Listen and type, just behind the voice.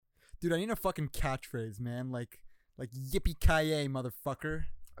Dude, I need a fucking catchphrase, man. Like yippee-ki-yay, motherfucker.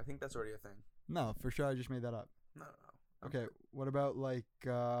 I think that's already a thing. No, for sure I just made that up. No. Okay, what about like,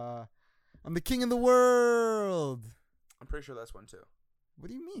 I'm the king of the world? I'm pretty sure that's one too. What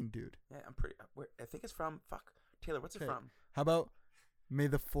do you mean, dude? Yeah, I'm pretty. I think it's from. Fuck, Taylor. What's it from? How about may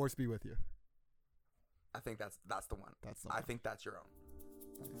the force be with you? I think that's the one. That's the I one. think that's your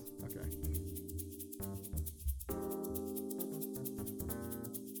own. Okay.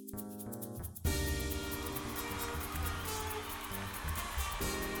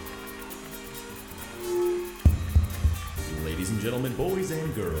 Ladies and gentlemen, boys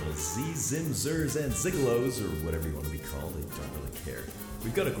and girls, Z's, Zims, Zers, and Zigalos, or whatever you want to be called, I don't really care.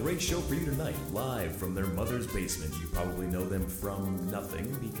 We've got a great show for you tonight, live from their mother's basement. You probably know them from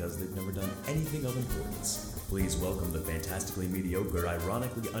nothing because they've never done anything of importance. Please welcome the fantastically mediocre,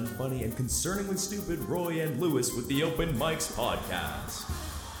 ironically unfunny, and concerningly stupid Roy and Lewis with the Open Mics Podcast.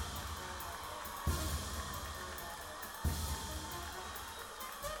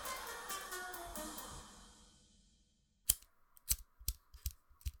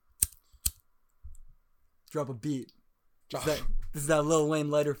 Drop a beat. This is that Lil Wayne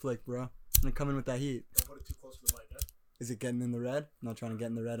lighter flick, bro. I'm coming with that heat. Don't put it too close to the mic, eh? Is it getting in the red? I'm not trying to get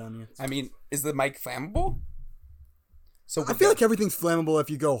in the red on you. I mean, is the mic flammable? So I feel like everything's flammable if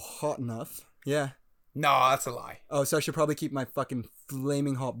you go hot enough. Yeah. No, that's a lie. Oh, so I should probably keep my fucking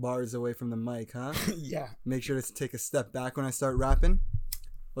flaming hot bars away from the mic, huh? Yeah. Make sure to take a step back when I start rapping.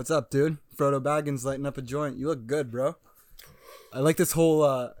 What's up, dude? Frodo Baggins lighting up a joint. You look good, bro. I like this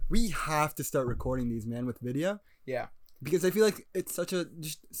whole, we have to start recording these, man, with video. Yeah. Because I feel like it's such a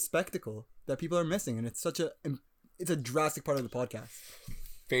just spectacle that people are missing. And it's a drastic part of the podcast.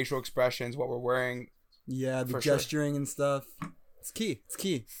 Facial expressions, what we're wearing. Yeah, the For gesturing and stuff. It's key. It's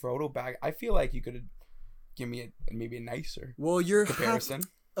key. Frodo bag. I feel like you could give me maybe a nicer Well, you're comparison.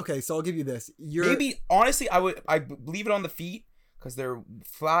 Okay, so I'll give you this. Maybe, honestly, I leave it on the feet because they're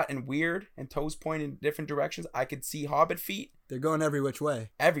flat and weird and toes point in different directions. I could see Hobbit feet. They're going every which way.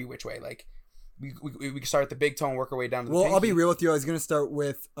 Every which way. Like, we can start at the big toe and work our way down to the Well, pinky. I'll be real with you. I was going to start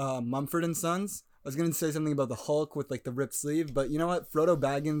with Mumford and Sons. I was going to say something about the Hulk with like the ripped sleeve, but you know what? Frodo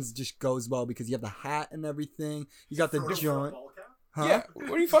Baggins just goes well because you have the hat and everything. You got the joint. Huh? Yeah,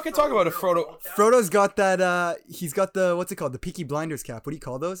 what are you fucking talking about? Frodo's got that, he's got the, what's it called? The Peaky Blinders cap. What do you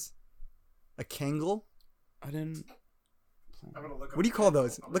call those? A Kangol? I didn't. What do you call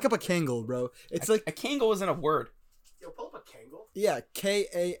those? Look up a Kangol, bro. It's like a Kangol isn't a word. Yo, pull up a Kangol. Yeah, That's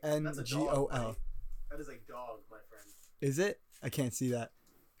a Kangol. dog, that is a dog, my friend. Is it? I can't see that.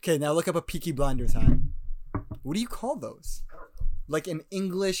 Okay, now look up a Peaky Blinders hat. What do you call those? I don't know. Like an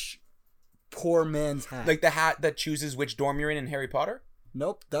English poor man's hat. Like the hat that chooses which dorm you're in Harry Potter?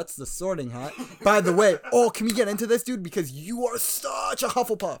 Nope, that's the sorting hat. By the way, can we get into this, dude? Because you are such a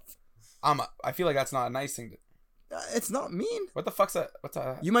Hufflepuff. I feel like that's not a nice thing to... It's not mean. What the fuck's that? What's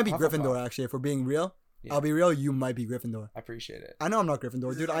a... You might be Hufflepuff? Gryffindor, actually, if we're being real. Yeah. I'll be real, you might be Gryffindor. I appreciate it. I know I'm not Gryffindor,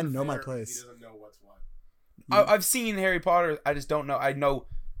 This dude. is I know my unfair 'cause place. He doesn't know what's what. I've seen Harry Potter. I just don't know. I know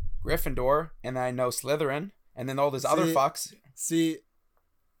Gryffindor, and I know Slytherin, and then all those other fucks. See,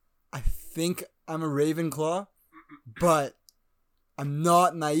 I think I'm a Ravenclaw, but I'm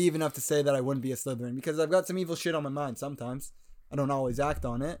not naive enough to say that I wouldn't be a Slytherin because I've got some evil shit on my mind sometimes. I don't always act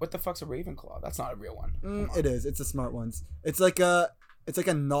on it. What the fuck's a Ravenclaw? That's not a real one. It is. It's the smart ones. It's like a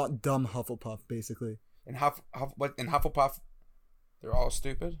not dumb Hufflepuff, basically. In Hufflepuff, they're all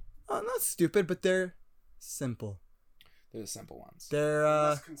stupid. Oh, not stupid, but they're simple. They're the simple ones. They're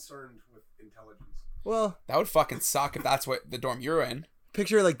Less concerned with intelligence. well, That would fucking suck if that's what the dorm you're in.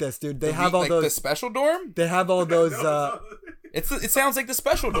 picture it like this, dude. They The have we- all like those. the special dorm. They have all those. It sounds like the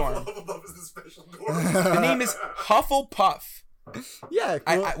special dorm. Hufflepuff is the special dorm. The name is Hufflepuff. Yeah.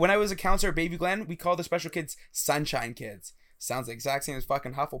 Cool. When I was a counselor at Baby Glen, we called the special kids Sunshine Kids. Sounds the exact same as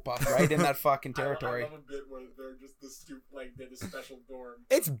fucking Hufflepuff, right in that fucking territory. I love a bit where they're just the stupid, like they're the special dorm.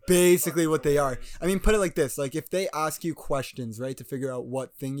 It's basically what they are. I mean, put it like this: like if they ask you questions, right, to figure out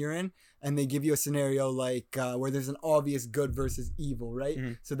what thing you're in, and they give you a scenario like where there's an obvious good versus evil, right?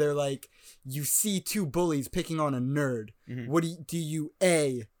 Mm-hmm. So they're like, you see two bullies picking on a nerd. Mm-hmm. What do you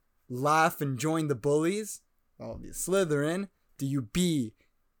A, laugh and join the bullies? Oh, you Slytherin. Do you B,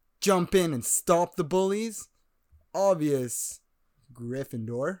 jump in and stop the bullies? Obvious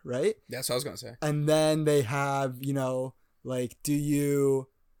Gryffindor, right? That's what I was gonna say. And then they have, like, do you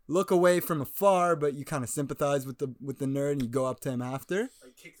look away from afar, but you kind of sympathize with the nerd and you go up to him after?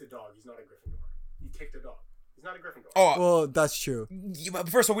 Like, kick the dog. He's not a Gryffindor. You kicked a dog. He's not a Gryffindor. Oh, Well, that's true.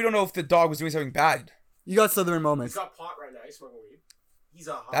 first of all, we don't know if the dog was doing something bad. You got Slytherin He's moments. got pot right now. He's smoking weed. He's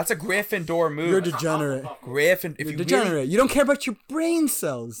a That's a Gryffindor move. You're a degenerate. Griffin. If You're you degenerate. really, You don't care about your brain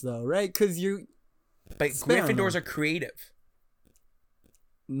cells, though, right? Because you... but Sparing Gryffindors them. are creative.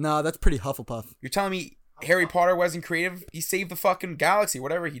 Nah, that's pretty Hufflepuff. You're telling me Harry Potter wasn't creative? He saved the fucking galaxy,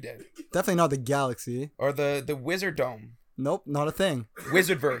 whatever he did, Definitely not the galaxy. or the Wizard Dome, Nope, not a thing.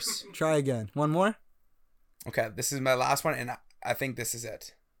 Wizardverse. Try again. One more? Okay, this is my last one, and I think this is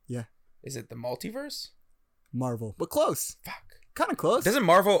it. Yeah. Is it the multiverse? Marvel. But close. Fuck. Kind of close. Doesn't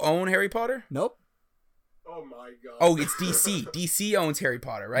Marvel own Harry Potter? Nope. Oh my god. Oh, it's DC. DC owns Harry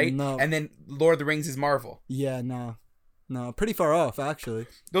Potter, right? No. And then Lord of the Rings is Marvel. Yeah, no. No, pretty far off, actually.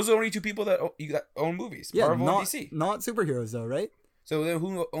 Those are the only two people that own movies. Yeah, Marvel not, and DC. not superheroes, though, right? So then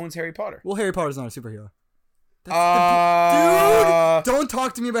who owns Harry Potter? Well, Harry Potter's not a superhero. Uh, Dude, don't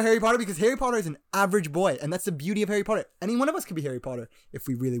talk to me about Harry Potter because Harry Potter is an average boy, and that's the beauty of Harry Potter. Any one of us could be Harry Potter if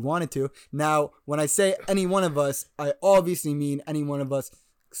we really wanted to. Now, when I say any one of us, I obviously mean any one of us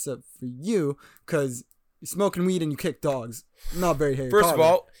except for you, because you're smoking weed and you kick dogs. Not very Harry Potter. First of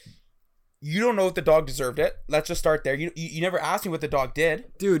all, you don't know if the dog deserved it. Let's just start there. You never asked me what the dog did.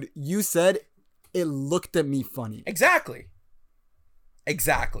 Dude, you said it looked at me funny. Exactly.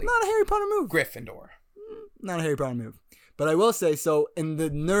 Not a Harry Potter move. Gryffindor. Not a Harry Potter move. But I will say, so in the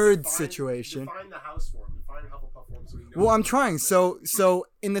nerd situation... Define the house form. Define Hufflepuff form so we know. Well, I'm trying. So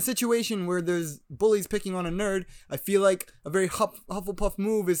in the situation where there's bullies picking on a nerd, I feel like a very Hufflepuff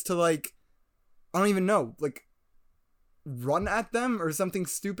move is to, like, I don't even know, like, run at them or something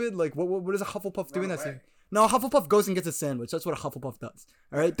stupid. Like, what does a Hufflepuff do in that away. situation? No, Hufflepuff goes and gets a sandwich. That's what a Hufflepuff does.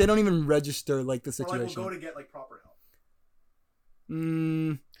 All right, they don't even register like the Or situation. like we'll go to get like proper help.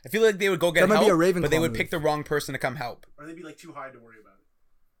 I feel like they would go get That might help, be a Ravenclaw but they would move. pick the wrong person to come help. Or they'd be like too high to worry about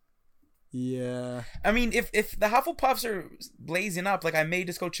it. Yeah. I mean, if the Hufflepuffs are blazing up, like I may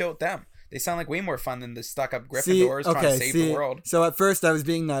just go chill with them. They sound like way more fun than the stuck-up Gryffindors trying to save the world. So at first I was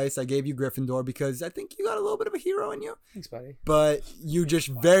being nice. I gave you Gryffindor because I think you got a little bit of a hero in you. Thanks, buddy. But you just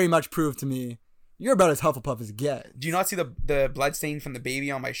very much proved to me you're about as Hufflepuff as it gets. Do you not see the blood stain from the baby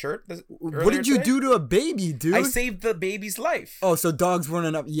on my shirt? What did you do to a baby, dude? I saved the baby's life. Oh, so dogs weren't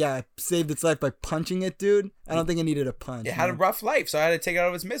enough. Yeah, I saved its life by punching it, dude. I don't think it needed a punch. It had a man. rough life, so I had to take it out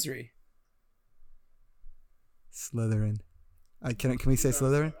of its misery. Slytherin. Can we say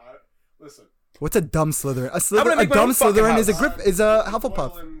Slytherin? Listen. What's a dumb Slytherin? gonna A make my dumb own fucking Slytherin is a house. is a Spoil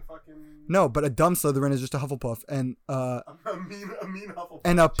Hufflepuff. and fucking No, but a dumb Slytherin is just a Hufflepuff, and a mean Hufflepuff.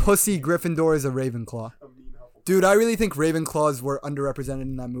 a pussy Gryffindor is a Ravenclaw. A mean Hufflepuff. Dude, I really think Ravenclaws were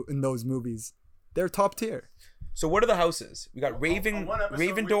underrepresented in those movies. They're top tier. So what are the houses? We got On one episode,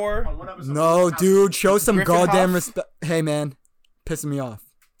 Ravendor. on one episode, No, we have- dude, show some Gryffindor? goddamn respect. Hey, man, pissing me off.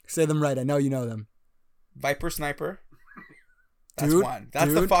 Say them right. I know you know them. Viper Sniper. That's Dude, one.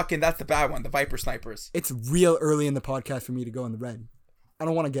 That's dude. that's the bad one. The Viper Snipers. It's real early in the podcast for me to go in the red. I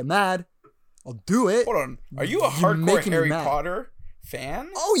don't want to get mad. I'll do it. Hold on. Are you a You're hardcore making me Harry mad. Potter fan?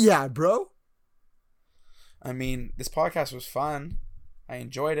 Oh yeah, bro. I mean, this podcast was fun. I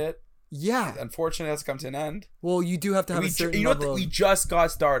enjoyed it. Yeah. Unfortunately, it has come to an end. Well, you do have to have a certain you know level. what? We of... just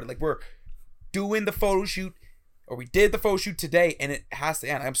got started. Like we're doing the photo shoot, or we did the photo shoot today, and it has to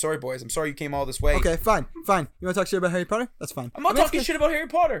end. I'm sorry, boys. I'm sorry you came all this way. Okay, fine. You want to talk shit about Harry Potter? That's fine. I'm not I mean, talking it's shit about Harry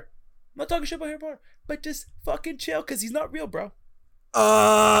Potter. I'm not talking shit about Harry Potter. But just fucking chill, because he's not real, bro.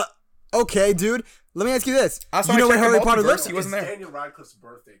 Okay, dude. Let me ask you this. That's You why know I where checked the Harry Potter multiverse. lives? He wasn't It's there. Daniel Radcliffe's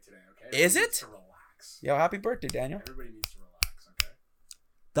birthday today, okay? Is Everybody it? needs to relax. Yo, happy birthday, Daniel. Everybody needs to relax, okay?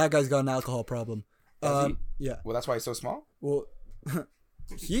 That guy's got an alcohol problem. Does he? Yeah. Well, that's why he's so small. Well,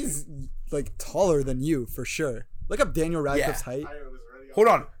 he's like taller than you for sure. Look up Daniel Radcliffe's height. I was already Hold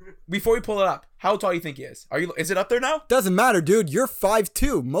on. Before we pull it up, how tall do you think he is? Is it up there now? Doesn't matter, dude. You're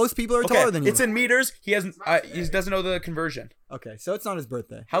 5'2". Most people are taller than you. It's in meters. He hasn't. He doesn't know the conversion. Okay, so it's not his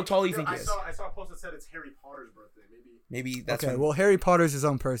birthday. How tall do you think I he is? saw a post that said it's Harry Potter's birthday. Maybe that's Okay, when- well, Harry Potter's his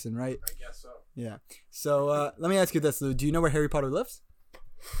own person, right? I guess so. Yeah. So let me ask you this, Lou. Do you know where Harry Potter lives?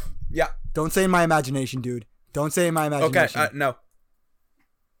 Yeah. Don't say in my imagination, dude. Don't say in my Okay. imagination. No.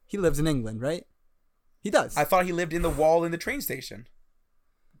 He lives in England, right? He does. I thought he lived in the wall in the train station.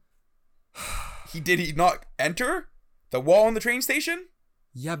 Did he not enter the wall in the train station?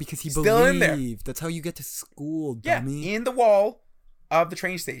 Yeah, because he Still in there. believed. That's how you get to school, Yeah, dummy. in the wall of the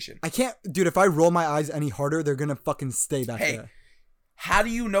train station. I can't, dude. If I roll my eyes any harder, they're gonna fucking stay back Hey, there. how do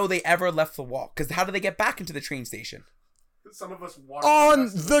you know they ever left the wall? Because how do they get back into the train station? Some of us watched On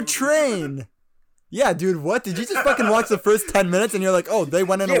rest of the movie. train. Yeah, dude. What did you just fucking watch the first 10 minutes and you're like, oh, they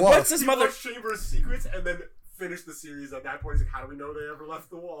went in Yeah, a wall? what's this He mother? watched Chamber of Secrets and then finished the series. At that point, he's like, "How do we know they ever left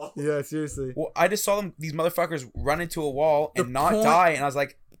the wall?" Yeah, seriously. Well, I just saw these motherfuckers run into a wall and The not point- die, and I was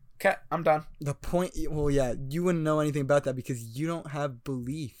like, Okay, I'm done. The point, well, yeah, you wouldn't know anything about that because you don't have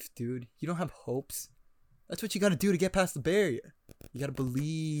belief, dude. You don't have hopes. That's what you got to do to get past the barrier. You got to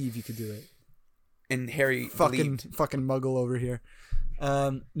believe you could do it. And Harry Fucking believed. muggle over here.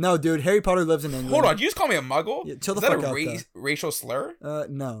 No, dude, Harry Potter lives in England. Hold on, you just call me a muggle? Yeah, chill the Is that fuck a out, though. racial slur?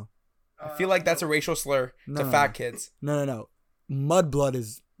 No. I feel like that's a racial slur to fat kids. No. Mudblood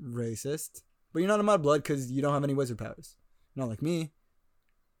is racist. But you're not a mudblood because you don't have any wizard powers. Not like me.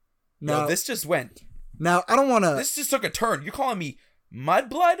 No, this just went. Now, I don't want to... This just took a turn. You're calling me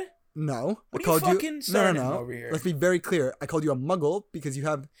mudblood? No. What I are called you fucking starting over here? Let's be very clear. I called you a muggle because you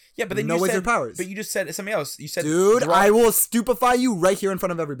have Yeah, but then no you wizard said, powers. But you just said something else. You said, dude, I will stupefy you right here in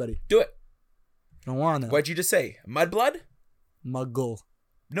front of everybody. Do it. I don't want to. What'd you just say? Mudblood? Muggle.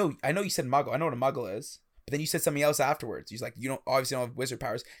 No, I know you said muggle. I know what a muggle is. But then you said something else afterwards. You're like, you don't obviously don't have wizard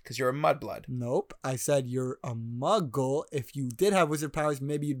powers because you're a mudblood. Nope. I said you're a muggle. If you did have wizard powers,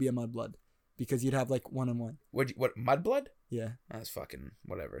 maybe you'd be a mudblood because you'd have like 1-on-1. What mudblood? Yeah. That's fucking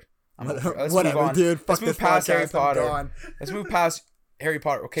whatever. Let's move on. dude. Fuck Let's move this past Harry podcast. I'm Potter. gone. Let's move past Harry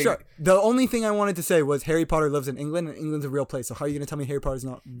Potter. Okay. Sure. The only thing I wanted to say was Harry Potter lives in England, and England's a real place. So how are you gonna tell me Harry Potter's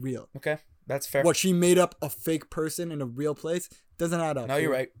not real? Okay. That's fair. What, she made up a fake person in a real place? Doesn't add up. No,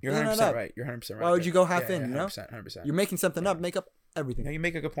 you're dude. right. You're Doesn't 100% add up. right. You're 100% right. Why would you go half Yeah, in? yeah, You know, 100%. you're making something up. Make up everything. No, you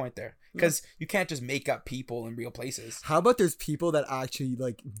make a good point there because you can't just make up people in real places. How about there's people that actually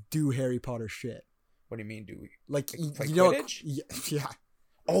like do Harry Potter shit? What do you mean? Do we? Like Like you know, Quidditch? yeah.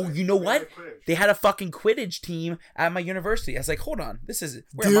 Oh, you know what? Quidditch. They had a fucking Quidditch team at my university. I was like, hold on, this is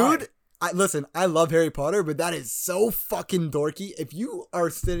where am Dude, listen, I love Harry Potter, but that is so fucking dorky. If you are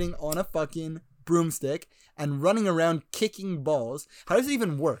sitting on a fucking broomstick and running around kicking balls, how does it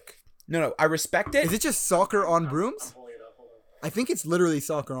even work? No, I respect it. Is it just soccer on brooms? Hold it up, hold up. I think it's literally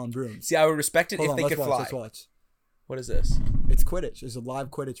soccer on brooms. See, I would respect it Hold if on, they let's could watch, fly. let's watch. What is this? It's Quidditch. It's a live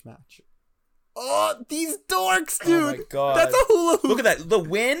Quidditch match. Oh, these dorks, dude. Oh my God. That's a hula hoop. Look at that. The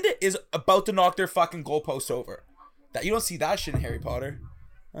wind is about to knock their fucking goalpost over. That you don't see that shit in Harry Potter.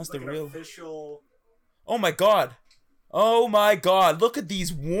 That's Like the an real. official. Oh my God. Oh my God. Look at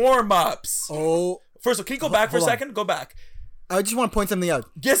these warm-ups. Oh, First of all, can you go back for a hold on. second? Go back. I just want to point something out.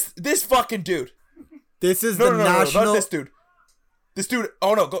 Guess this fucking dude. This is No, the no, national... not this dude. This dude.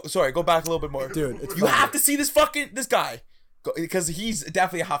 Oh no, go back a little bit more. Dude, it's You fine. have to see this guy. Because he's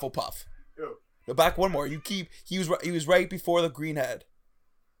definitely a Hufflepuff. Ew. Go back one more. He was right before the green head.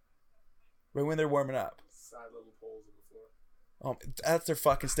 Right when they're warming up. Side level poles on the floor. That's their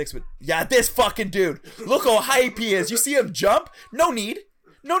fucking sticks, but yeah, this fucking dude. Look how hype he is. You see him jump? No need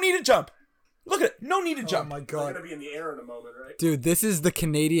to jump. Look at it. No need to Oh jump. my They're god. gonna be in the air in a moment, right? Dude, this is the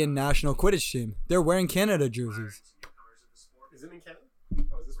Canadian national Quidditch team. They're wearing Canada jerseys. Is it in Canada?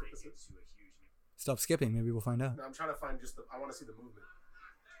 Oh, is this what this is? Stop skipping. Maybe we'll find out. No, I'm trying to find just the. I want to see the movement.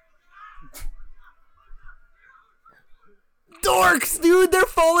 Dorks, dude. They're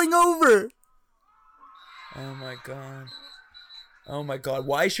falling over. Oh my god. Oh my god.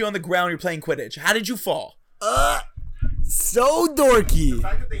 Why is she on the ground? You're playing Quidditch. How did you fall? So The dorky.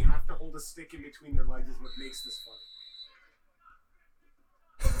 fact that they have to hold a stick in between their legs is what makes this funny.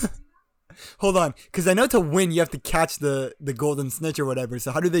 Hold on, because I know to win you have to catch the golden snitch or whatever.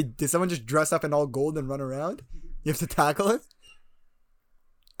 So how do they? Did someone just dress up in all gold and run around? You have to tackle it.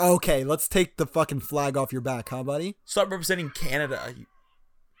 Okay, let's take the fucking flag off your back, huh, buddy? Stop representing Canada.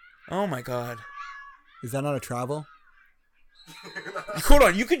 Oh my god. Is that not a travel? Hold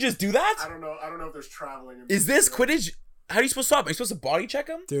on. You could just do that? I don't know if there's traveling. In Is this Quidditch? How do you supposed to stop? Are you supposed to body check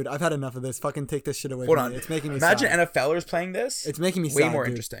him? Dude, I've had enough of this. Fucking take this shit away Hold from on. me. It's making me Imagine sad. NFLers playing this. It's making me way sad, more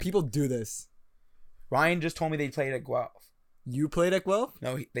dude. interesting. People do this. Ryan just told me they played at Guelph. You played at Guelph?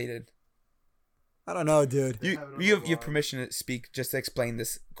 No, they did. I don't know, dude. You have permission to speak just to explain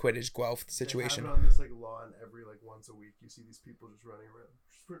this Quidditch Guelph situation. They have it on this like lawn every like once a week. You see these people just running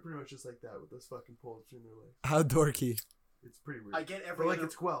around, pretty much just like that with this fucking pole between their legs. How dorky. It's pretty weird. I get every But, like, other-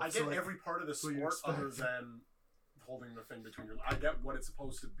 it's Guelph, I get so, like, every part of the what you sport expect. other than holding the thing between your. I get what it's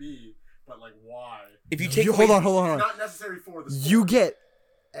supposed to be, but like why? If you take Hold away- on. It's not necessary for the sport. You get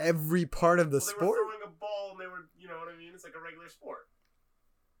every part of the Well, they sport? were throwing a ball and they were, you know what I mean? It's like a regular sport.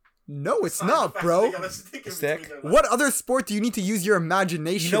 No, it's Besides the not, fact bro. that they got a stick in Stick? between their legs. What other sport do you need to use your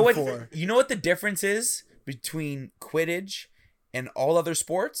imagination You know what? for? You know what the difference is between Quidditch and all other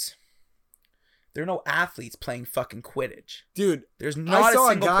sports? There are no athletes playing fucking Quidditch. Dude, There's not I saw a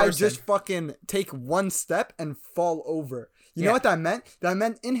a single guy person. just fucking take one step and fall over. You know Yeah. what that meant? That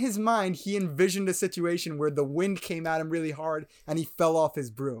meant in his mind, he envisioned a situation where the wind came at him really hard and he fell off his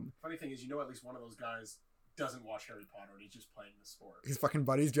broom. Funny thing is, you know, at least one of those guys doesn't watch Harry Potter and he's just playing the sport. His fucking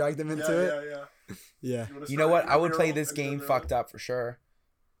buddies dragged him into it. Yeah. Yeah. You know what? I would play this game fucked up for sure.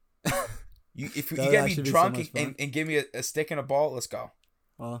 If you That would get me actually be so drunk much fun. and give me a stick and a ball, let's go.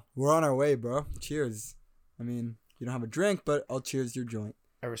 Well, we're on our way, bro. Cheers. I mean, you don't have a drink, but I'll cheers your joint.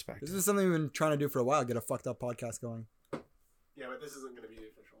 I respect This it. is something we've been trying to do for a while. Get a fucked up podcast going. Yeah, but this isn't going to be the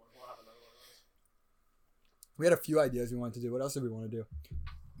official one. We'll have another one of those. We had a few ideas we wanted to do. What else did we want to do?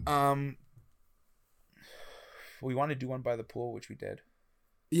 We want to do one by the pool, which we did.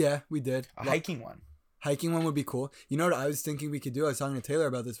 Yeah, we did. A hiking one. Hiking one would be cool. You know what I was thinking we could do? I was talking to Taylor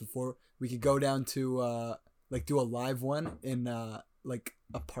about this before. We could go down to like do a live one in like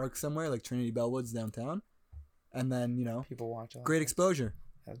a park somewhere, like Trinity Bellwoods downtown, and then People watch. great exposure.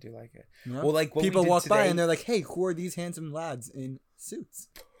 I do like it. You know? Well, like what people we did walk by today- and they're like, "Hey, who are these handsome lads in suits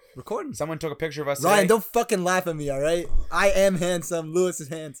recording?" Someone took a picture of us. Ryan, today. don't fucking laugh at me, all right? I am handsome. Lewis is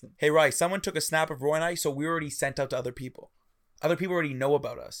handsome. Hey, Ryan, someone took a snap of Roy and I, so we already sent out to other people. Other people already know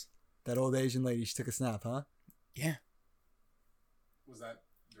about us. That old Asian lady, she took a snap, huh? Yeah. Was that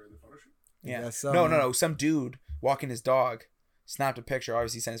during the photo shoot? Yeah. guess so, no. man. Some dude walking his dog snapped a picture.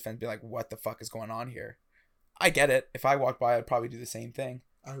 Obviously, sent his friends be like, "What the fuck is going on here?" I get it. If I walked by, I'd probably do the same thing.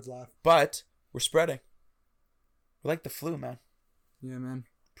 I would laugh. But we're spreading. We're like the flu, man. Yeah, man.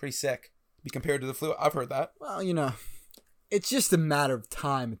 Pretty sick. Be compared to the flu. I've heard that. Well, it's just a matter of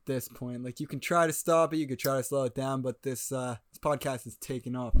time at this point. Like, you can try to stop it, you could try to slow it down, but this podcast is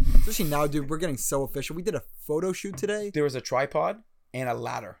taking off. Especially now, dude, we're getting so official. We did a photo shoot today. There was a tripod and a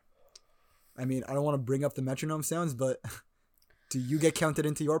ladder. I mean, I don't want to bring up the metronome sounds, but do you get counted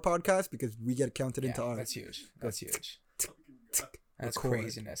into your podcast? Because we get counted into ours. That's huge. That's huge. That's Record.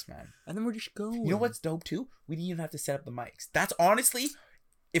 craziness, man. And then we're just going. You know what's dope too? We didn't even have to set up the mics. That's honestly,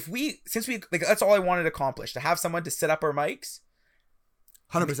 that's all I wanted to accomplish, to have someone to set up our mics.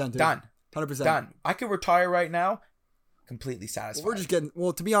 100%, dude. Done. 100%. Done. I could retire right now, completely satisfied. Well, we're just getting.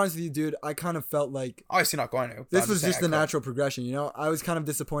 Well, to be honest with you, dude, I kind of felt like obviously not going to. but this I'm was saying just I the could. natural progression. I was kind of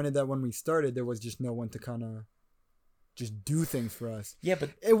disappointed that when we started, there was just no one to kind of just do things for us. Yeah, but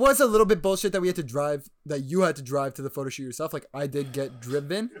It was a little bit bullshit that we had to drive, that you had to drive to the photo shoot yourself. Like, I did get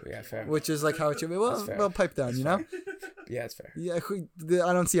driven, yeah, fair. which is like how it should be. Well, That's fair. well, pipe down, you know? Yeah, it's fair. Yeah,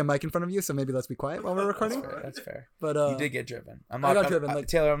 I don't see a mic in front of you, so maybe let's be quiet while we're recording. That's fair. But You did get driven. I got driven, like-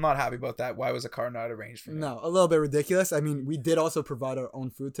 Taylor, I'm not happy about that. Why was a car not arranged for me? no, a little bit ridiculous. I mean, we did also provide our own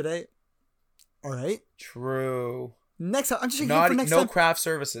food today. All right. True. Next time, I'm just here Not for next no time. craft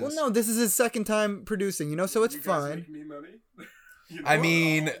services. Well, no, this is his second time producing, so it's You guys fine. make me money? You I know?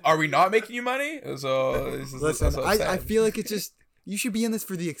 mean, are we not making you money? So this is, Listen, that's what I'm I saying. feel like it's just, you should be in this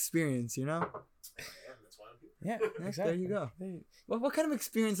for the experience, Yeah, that's why I'm here. Yeah, Yeah, exactly. there you go. What kind of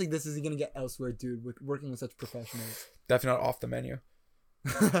experience like this is he going to get elsewhere, dude, with working with such professionals? Definitely not off the menu.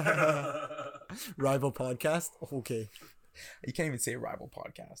 Rival podcast? Okay. You can't even say rival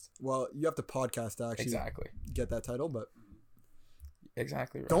podcast. Well, you have to podcast to actually Exactly. get that title, but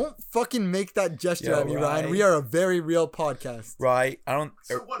Exactly right. don't fucking make that gesture Yo, at me, right. Ryan. We are a very real podcast. Right. I don't.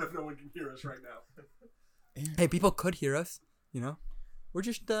 So what if no one can hear us right now? Hey, people could hear us, We're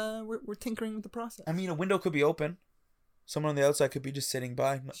just, we're tinkering with the process. I mean, a window could be open. Someone on the outside could be just sitting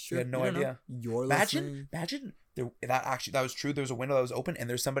by. Sure, You had no you don't know. idea. You're listening. Imagine that was true. There was a window that was open, and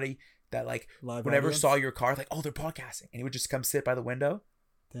there's somebody that Live whenever audience? saw your car, like, oh, they're podcasting, and he would just come sit by the window.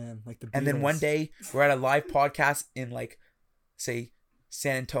 Damn, like the And then Beatles. one day we're at a live podcast in say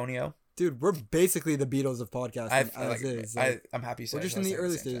San Antonio. Dude, we're basically the Beatles of podcasting as is. Like, I'm happy. You said we're it. just I in was the saying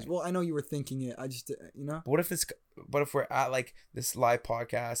early same stages. thing. Well, I know you were thinking it. I just, But what if we're at this live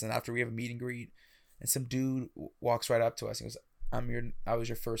podcast, and after we have a meet and greet, and some dude walks right up to us and goes, I was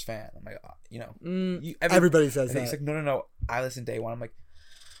your first fan. I'm like, everybody says and that. he's like, no, I listened day one. I'm like,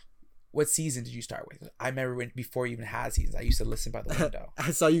 what season did you start with? I remember before you even had seasons, I used to listen by the window.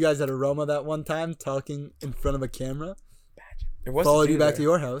 I saw you guys at Aroma that one time talking in front of a camera. There was Followed you back to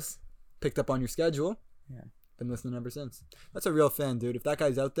your house. Picked up on your schedule. Yeah. Been listening ever since. That's a real fan, dude. If that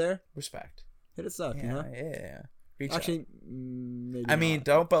guy's out there, respect. hit us up, Yeah. Reach out. Actually, maybe I mean, not.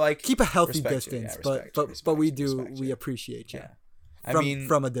 don't, but like, keep a healthy respect you. Yeah, distance. respect, but respect, we do, respect we you. appreciate you. yeah. From, I mean,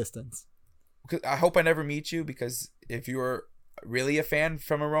 from a distance. 'cause I hope I never meet you, because if you were really a fan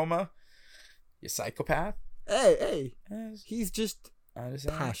from Aroma, you're psychopath. Hey, Eh, he's just I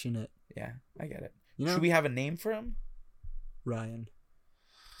understand. passionate. Yeah, I get it. You know, Should we have a name for him? Ryan.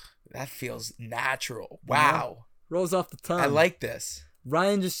 That feels natural. Wow. Rolls off the tongue. I like this.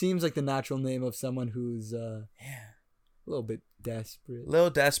 Ryan just seems like the natural name of someone who's Yeah. a little bit desperate, A little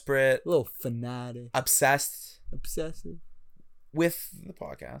desperate, a little fanatic, obsessed obsessive. with the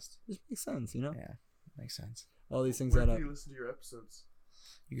podcast. Just makes sense, Yeah, makes sense. All these things Where that do up. you listen to your episodes?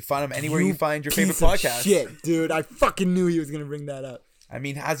 You can find him anywhere you find your favorite piece of podcast. Shit, dude. I fucking knew he was gonna bring that up. I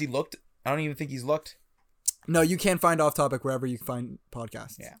mean, has he looked? I don't even think he's looked. No, you can find Off Topic wherever you find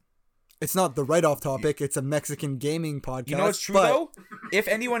podcasts. Yeah. It's not the right off topic. It's a Mexican gaming podcast. You know what's true but though? If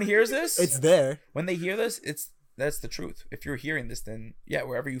anyone hears this, It's there. when they hear this, that's the truth. If you're hearing this, then yeah,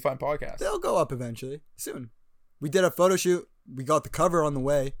 wherever you find podcasts. They'll go up eventually. Soon. We did a photo shoot. We got the cover on the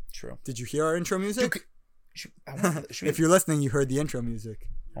way. True. Did you hear our intro music? Should If you're listening, you heard the intro music.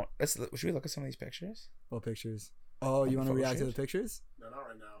 should we look at some of these pictures? What pictures? Oh, you want to photo react to the shoot? pictures? No, not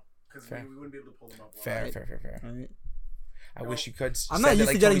right now. Because Fair. we wouldn't be able to pull them up. Fair. All right. I wish you could. I'm send not it used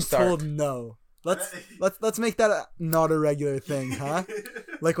like to getting Tony Stark. told no. Let's make that not a regular thing, huh?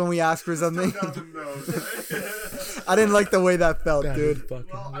 Like when we ask for something. I didn't like the way that felt, dude.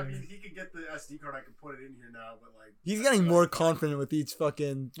 Well, I mean, he could get the SD card. I could put it in here now, but like. He's getting more confident with each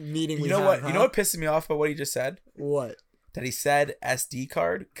fucking meeting we You know have, what? huh? You know what pisses me off about what he just said? What? That he said SD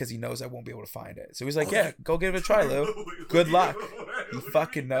card because he knows I won't be able to find it. So he's like, "Yeah, go give it a try, Lou. Good luck." He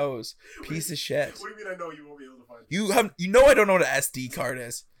fucking knows. Piece of shit. What do you mean? I know you won't be able to find it. You know I don't know what an SD card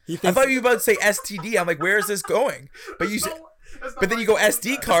is. He I thinks thought you were about to say STD. I'm like, where is this going? But you said. But then you go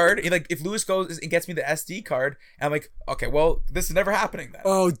SD card, and like if Lewis goes and gets me the SD card, and I'm like, okay, well, this is never happening then.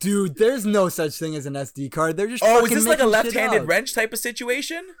 Oh, dude, there's no such thing as an SD card. They're just Oh, is fucking this like a making shit left-handed up. wrench type of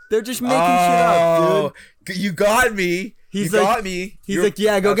situation? They're just making shit up, dude. You got me. He's you like- got me. He's You're- like,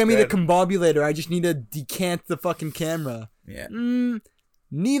 yeah, go that's get me the good. combobulator. I just need to decant the fucking camera. Yeah.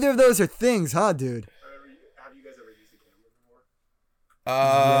 Neither of those are things, huh, dude? Have you guys ever used a camera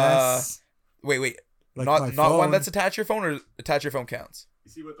before? Yes. Wait. Like my not one phone. that's attached to your phone, or attached to your phone counts.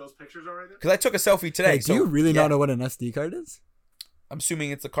 You see what those pictures are right there? Because I took a selfie today. Hey, do so, you really yeah. not know what an SD card is? I'm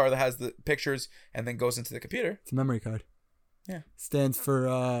assuming it's the car that has the pictures and then goes into the computer. It's a memory card. Yeah. Stands for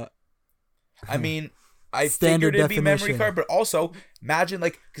I mean, I Standard figured it'd be memory definition. card, but also imagine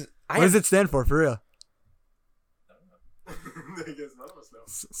like, because what does it stand for real? I guess none of us know.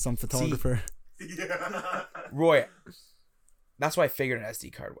 Some photographer. Yeah. Roy, that's why I figured an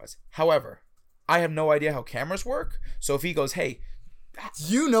SD card was. However, I have no idea how cameras work. So if he goes, hey,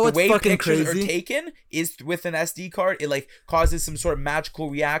 You know the what's way fucking pictures crazy? are taken is with an SD card, it like causes some sort of magical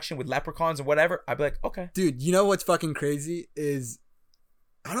reaction with leprechauns and whatever. I'd be like, okay. Dude, you know what's fucking crazy is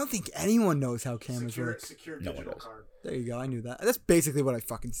I don't think anyone knows how cameras work. Secure No one digital does. card. There you go. I knew that. That's basically what I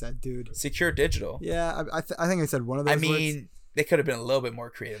fucking said, dude. Secure digital. Yeah, I think I said one of those I words. mean, they could have been a little bit more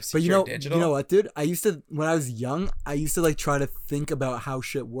creative. Secure But you know, digital. you know what, dude? I used to, when I was young, I used to like try to think about how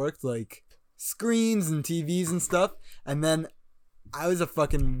shit worked, like screens and TVs and stuff. And then I was a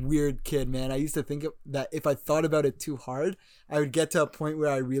fucking weird kid, man. I used to think that if I thought about it too hard, I would get to a point where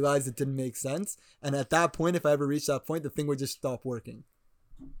I realized it didn't make sense. And at that point, if I ever reached that point, the thing would just stop working.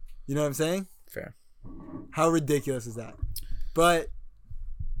 You know what I'm saying? Fair. How ridiculous is that? But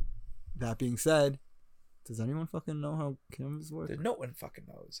that being said, does anyone fucking know how cameras work? No one fucking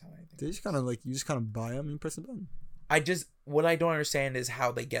knows how anything. They just kind of like, you just kind of buy them and you press a button. What I don't understand is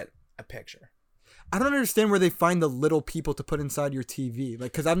how they get a picture. I don't understand where they find the little people to put inside your TV.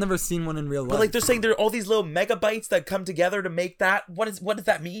 Like, because I've never seen one in real life. But like they're saying there are all these little megabytes that come together to make that. What does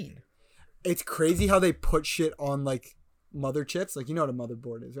that mean? It's crazy how they put shit on like mother chips. Like, you know what a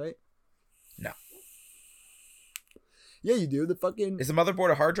motherboard is, right? No. Yeah, you do. The fucking Is the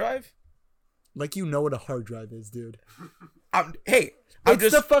motherboard a hard drive? like, you know what a hard drive is, dude. I'm It's trying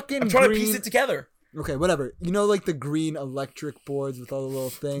to piece green- it together. Okay, whatever. You know, like the green electric boards with all the little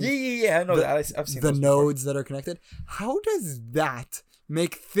things. Yeah. I know The- that. I've seen the those before. nodes that are connected. How does that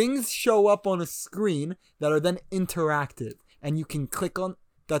make things show up on a screen that are then interactive and you can click on?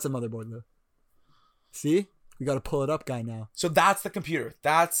 That's a motherboard, though. See, we got to pull it up, guy. Now, So that's the computer.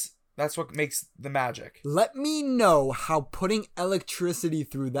 That's what makes the magic. let me know how putting electricity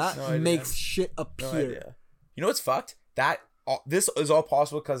through that No idea. makes shit No appear. idea. You know what's fucked? This is all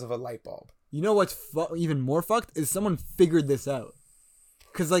possible because of a light bulb. You know what's even more fucked is someone figured this out.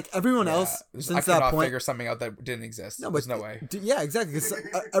 Because like everyone else I since cannot that point, figure something out that didn't exist. no, There's but no way. Yeah, exactly. 'Cause,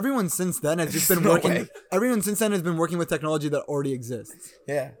 everyone since then has just been No working. way. Everyone since then has been working with technology that already exists,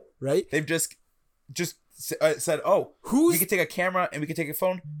 Yeah. right? They've just said, oh, Who's- we could take a camera and we could take a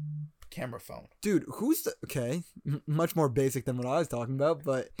phone. Camera phone. Dude, who's the okay? Much more basic than what I was talking about,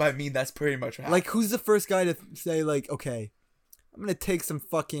 but But I mean, that's pretty much what like, happened. who's the first guy to say like, okay, I'm gonna take some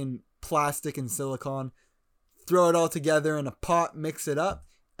fucking plastic and silicone, throw it all together in a pot, mix it up,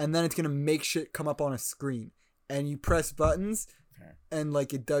 and then it's gonna make shit come up on a screen, and you press buttons, and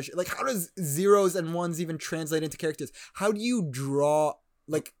like it does. Like, how does zeros and ones even translate into characters? How do you draw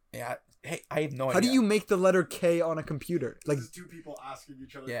like? Yeah. Hey, I have no idea. How do you make the letter K on a computer? Like, This is two people asking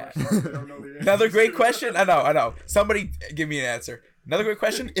each other Yeah. questions. They don't know the answer. Another great question. I know. Somebody give me an answer. Another great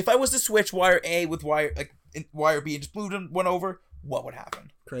question. If I was to switch wire A with wire wire B and just move one over, what would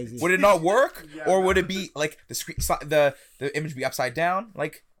happen? crazy. Would it not work, Yeah, or no. would it be like the screen, the image be upside down?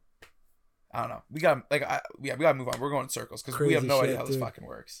 Like, I don't know. We gotta we gotta move on. We're going in circles because we Crazy have no idea shit, how this dude. fucking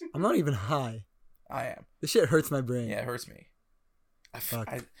works. I'm not even high. I am. This shit hurts my brain. Yeah, it hurts me. Fuck.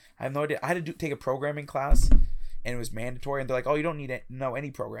 I have no idea. I had to take a programming class, and it was mandatory. And they're like, "Oh, you don't need to know any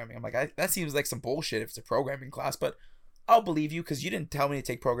programming." I'm like, that seems like some bullshit if it's a programming class, but I'll believe you because you didn't tell me to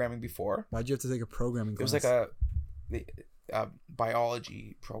take programming before. Why'd you have to take a programming It class? was like a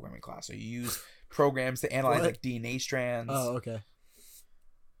biology programming class. So you use programs to analyze What? like DNA strands. Oh, okay.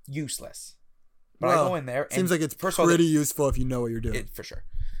 Useless. But Well, I go in there. And Seems like it's first of all, pretty useful if you know what you're doing. it for sure.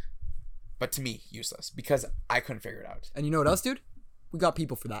 But to me, useless because I couldn't figure it out. And you know what else, dude? We got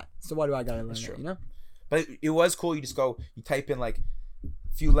people for that. So why do I gotta learn That's it? true. You know? But it was cool. You just go, you type in like a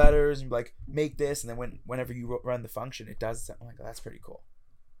few letters and be like, make this, and then whenever you run the function, it does. I'm like, that's pretty cool.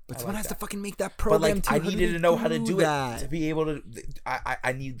 But I someone like has that. to fucking make that But program like, too. I How do needed they to know how to do that? it to be able to.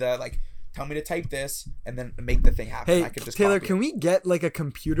 I need the like, tell me to type this and then make the thing happen. Hey, I could just Taylor, copy can it. we get like a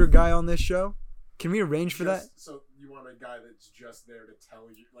computer guy on this show? Can we arrange for that? So you want a guy that's just there to tell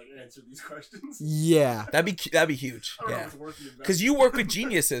you, like, answer these questions? Yeah. That'd be huge. I don't know Yeah, if it's worth the investment. because you work with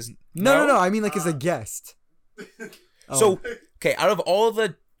geniuses. No. I mean like as a guest. Oh. So okay, out of all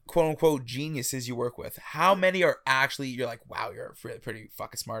the quote unquote geniuses you work with, how many are actually you're like, wow, you're pretty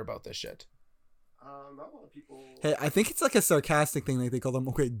fucking smart about this shit? Not a lot of people. Hey, I think it's like a sarcastic thing. Like they call them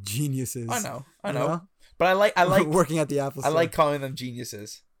geniuses. I know, You know? but I like working at the Apple I Store. like calling them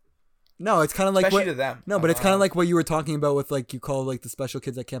geniuses, No, it's kind of like especially what. to them. No, but it's kind of like what you were talking about with like you call like the special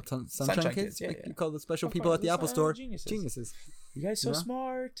kids at Camp Sunshine Sunshine Kids. Kids, yeah, Like, yeah. You call the special Of people course, at the those Apple are Store geniuses. You guys so You know?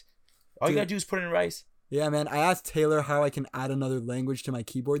 smart. All you Dude. gotta do is put in rice. Yeah, man. I asked Taylor how I can add another language to my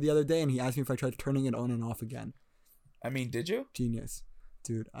keyboard the other day, and he asked me if I tried turning it on and off again. I mean, did you? Genius,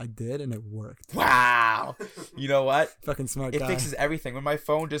 dude. I did, and it worked. Wow. You know what? Fucking smart It guy. fixes everything. When my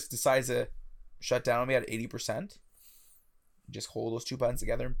phone just decides to shut down on me at 80%, just hold those two buttons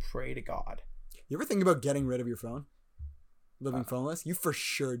together and pray to God. You ever think about getting rid of your phone? Living phoneless? You for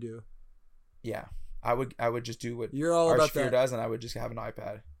sure do. Yeah, I would just do what You're all Arch about Fear that. does, and I would just have an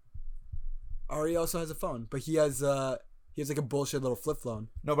iPad. Ari also has a phone, but he has like a bullshit little flip phone.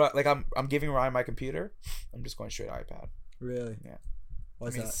 No, but like I'm giving Ryan my computer. I'm just going straight iPad. Really? Yeah. Why I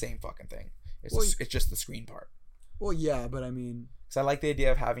is mean, that? it's the same fucking thing. It's Well, it's just the screen part. Well, yeah, but I mean, Because I like the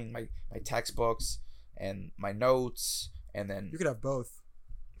idea of having my textbooks and my notes, and then you could have both.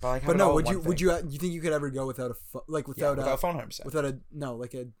 but like have But it no, all in would one you thing. would you think you could ever go without a like without without a phone 100%? without a no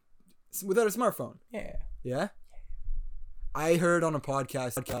like a without a smartphone? Yeah. Yeah. I heard on a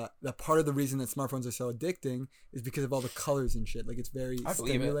podcast that part of the reason that smartphones are so addicting is because of all the colors and shit. Like it's very I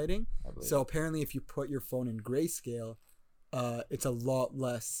believe it. stimulating. I believe So apparently, if you put your phone in grayscale, it's a lot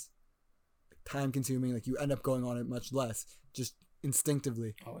less time consuming. Like you end up going on it much less, just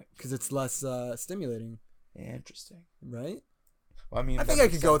instinctively, Oh, wait. because it's less stimulating, Interesting. right? Well, I mean, I that think I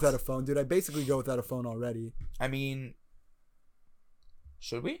makes could go sense. without a phone, dude. I basically go without a phone already. I mean,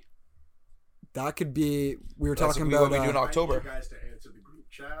 should we? That could be. We were That's talking what about. we do in I need October. you guys to answer the group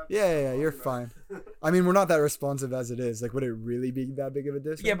chat. Yeah, you're fine. I mean, we're not that responsive as it is. Like, would it really be that big of a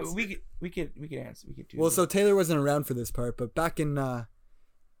difference? Yeah, but we could answer. We could do. Well, so Taylor wasn't around for this part, but back in the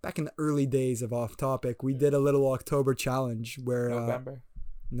early days of Off Topic, we did a little October challenge where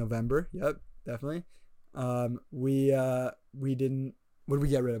November. Yep, definitely. We didn't. What did we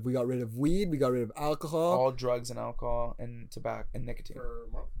get rid of? We got rid of weed. We got rid of alcohol All drugs and alcohol and tobacco and nicotine. For a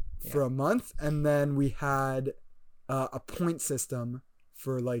month. for a month, and then we had a point system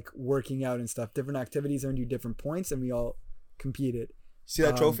for like working out and stuff. Different activities earned you different points, and we all competed. See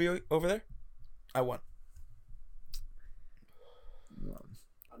that trophy over there? I won.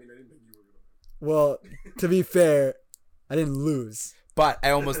 I mean, I didn't think you were gonna. Well, to be fair, I didn't lose. But I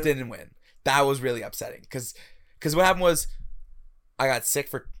almost didn't win. That was really upsetting. Because what happened was I got sick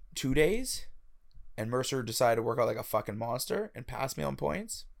for 2 days. And Mercer decided to work out like a fucking monster and pass me on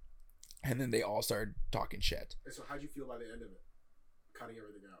points. And then they all started talking shit. So how'd you feel by the end of it? Cutting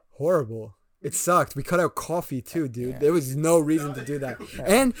everything out. Horrible. It sucked. We cut out coffee too, dude. Yeah. There was no reason to do that.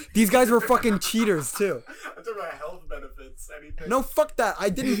 And these guys were fucking cheaters too. I'm talking about health benefits. Anything. No, fuck that. I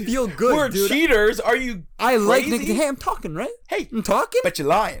didn't feel good, We're dude. cheaters. Are you I like crazy? nicotine. Hey, I'm talking, right? Hey, I'm talking. but you're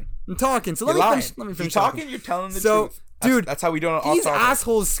lying. I'm talking. So You're let me lying. finish. Let me You're finish talking, you're telling the So, truth. dude, That's how we do it on These Off Topic.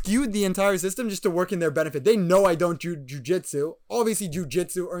 assholes skewed the entire system just to work in their benefit. They know I don't do jujitsu. Obviously,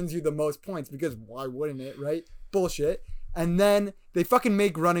 jujitsu earns you the most points because why wouldn't it, right? Bullshit. And then they fucking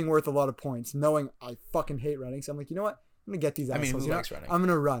make running worth a lot of points, knowing I fucking hate running. So I'm like, you know what? I'm gonna get these I mean, assholes. who you know? likes running? I'm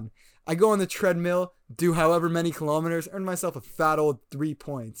gonna run. I go on the treadmill, do however many kilometers, earn myself a fat old 3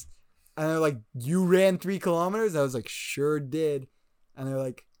 points. And they're like, you ran 3 kilometers? I was like, sure did. And they're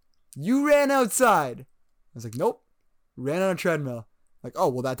like, you ran outside. I was like, nope. Ran on a treadmill. Like, oh,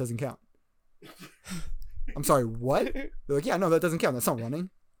 well, that doesn't count. I'm sorry, what? They're like, yeah, no, that doesn't count. That's not running. I'm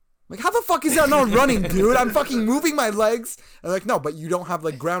like, how the fuck is that not running, dude? I'm fucking moving my legs. And they're like, no, but you don't have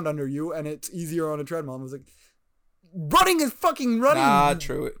like ground under you and it's easier on a treadmill. I was like, running is fucking running. Nah,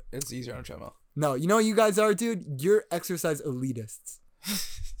 true. It's easier on a treadmill. No, you know what you guys are, dude? You're exercise elitists.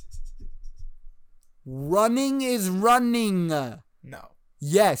 Running is running. No.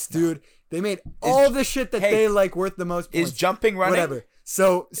 Yes, dude. They made all the shit that they like worth the most points. Is jumping running? Whatever.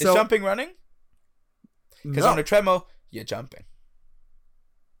 So is jumping running? Because on a treadmill, you're jumping.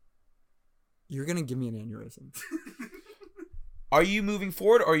 You're going to give me an aneurysm. Are you moving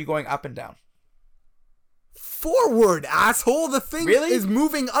forward or are you going up and down? Forward, asshole. The thing is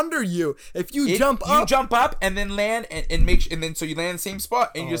moving under you. If you jump up. You jump up and then land and then so you land in the same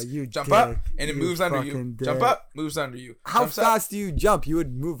spot and you jump up and it moves under you. Dick. Jump up, moves under you. How fast do you jump? You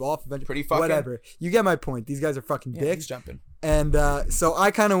would move off eventually. Pretty fucking. Whatever. You get my point. These guys are fucking dicks. He's jumping. And so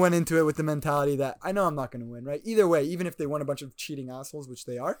I kind of went into it with the mentality that I know I'm not going to win, right? Either way, even if they won a bunch of cheating assholes, which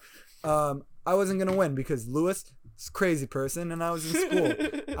they are, I wasn't going to win because Lewis is a crazy person and I was in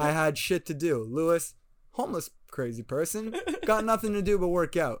school. I had shit to do. Lewis, homeless crazy person, got nothing to do but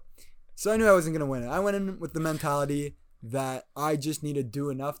work out. So I knew I wasn't going to win it. I went in with the mentality that I just need to do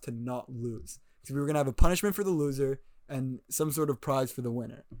enough to not lose. Because we were going to have a punishment for the loser and some sort of prize for the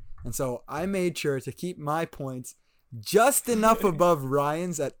winner. And so I made sure to keep my points just enough above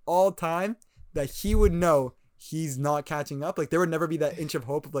Ryan's at all time that he would know he's not catching up. Like there would never be that inch of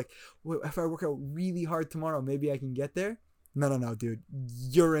hope of like, well, if I work out really hard tomorrow, maybe I can get there. No, dude.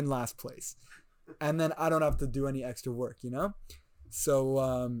 You're in last place. And then I don't have to do any extra work, you know?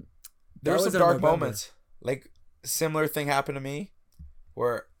 So, there were some dark moments. Like, similar thing happened to me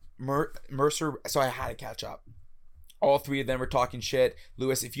where Mercer, so I had to catch up. All three of them were talking shit.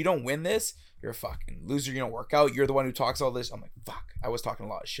 Lewis, if you don't win this, you're a fucking loser. You don't work out. You're the one who talks all this. I'm like, fuck. I was talking a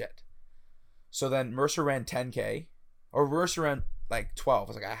lot of shit. So then Mercer ran 10K. Or Mercer ran like 12. I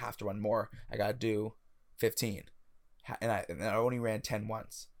was like, I have to run more. I got to do 15. And I only ran 10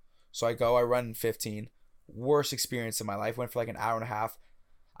 once. So I run 15. Worst experience of my life. Went for like an hour and a half.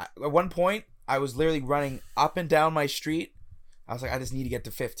 At one point, I was literally running up and down my street. I was like, I just need to get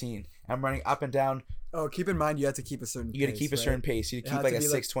to 15. I'm running up and down. Oh, keep in mind, you have to keep a certain pace. You got to keep a certain pace. You had to keep like a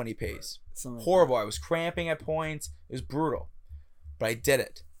 6:20 pace. Like horrible. I was cramping at points. It was brutal. But I did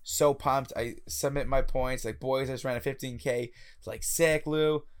it. So pumped. I submit my points. Like, boys, I just ran a 15K. It's like, sick,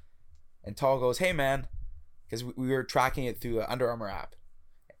 Lou. And Tall goes, hey, man. Because we were tracking it through an Under Armour app.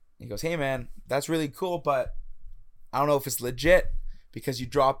 He goes, hey, man, that's really cool, but I don't know if it's legit because you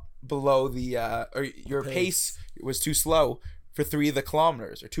dropped below the, or your pace was too slow for 3 of the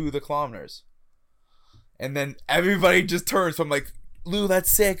kilometers or 2 of the kilometers. And then everybody just turns from like, Lou, that's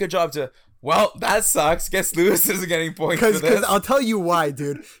sick, good job, to, well, that sucks. Guess Lewis isn't getting points for this. Because I'll tell you why,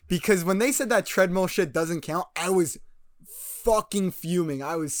 dude. Because when they said that treadmill shit doesn't count, I was fucking fuming.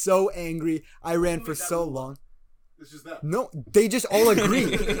 I was so angry. I ran for so long. It's just that. No, they just all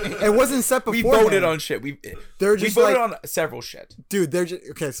agreed. It wasn't set before. We voted on shit. We voted on several shit. Dude, they're just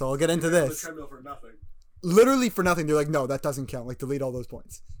okay. So I'll get into this. The treadmill for nothing. Literally for nothing. They're like, no, that doesn't count. Like, delete all those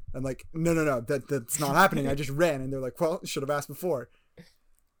points. I'm like, no, that's not happening. I just ran, and they're like, well, should have asked before. I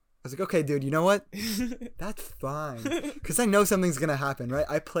was like, okay, dude, you know what? That's fine, because I know something's gonna happen, right?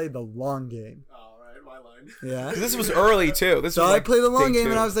 I played the long game. All right, my line. Yeah. This was early too. So I played the long game,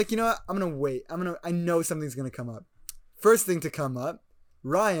 and I was like, you know what? I'm gonna wait. I know something's gonna come up. First thing to come up,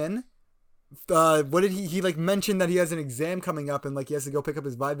 Ryan. What did he like mentioned that he has an exam coming up and like he has to go pick up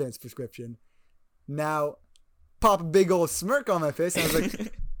his Vyvanse prescription. Now, pop a big old smirk on my face, and I was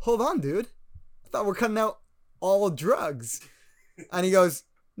like, hold on, dude. I thought we're cutting out all drugs. And he goes,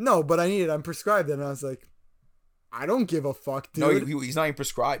 no, but I need it. I'm prescribed it. And I was like, I don't give a fuck, dude. No, he's not even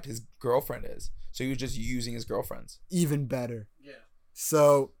prescribed. His girlfriend is. So he was just using his girlfriend's. Even better. Yeah.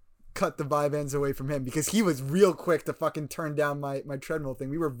 So cut the Vyvanse away from him because he was real quick to fucking turn down my treadmill thing.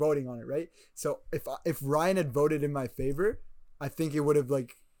 We were voting on it, right? So if Ryan had voted in my favor, I think it would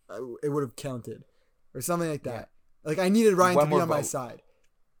have counted or something like that. Yeah. Like I needed Ryan to be on my side.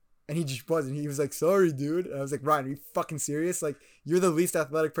 And he just wasn't. He was like, sorry, dude. And I was like, Ryan, are you fucking serious? Like, you're the least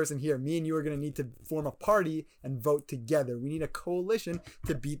athletic person here. Me and you are going to need to form a party and vote together. We need a coalition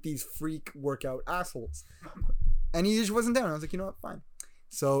to beat these freak workout assholes. And he just wasn't down. I was like, you know what? Fine.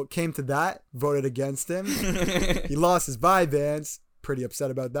 So came to that, voted against him. He lost his Vyvanse. Pretty upset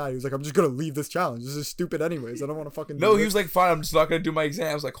about that. He was like, I'm just going to leave this challenge. This is stupid anyways. I don't want to fucking do No, he was like, fine, I'm just not going to do my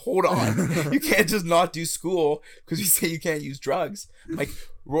exams. Like, hold on. You can't just not do school because you say you can't use drugs. Like,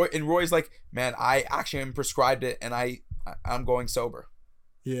 Roy's like, man, I actually am prescribed it and I'm going sober.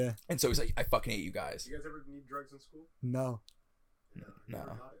 Yeah. And so he's like, I fucking hate you guys. You guys ever need drugs in school? No.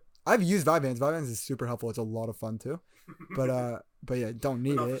 No. I've used Vyvanse. Vyvanse is super helpful. It's a lot of fun too. But yeah, don't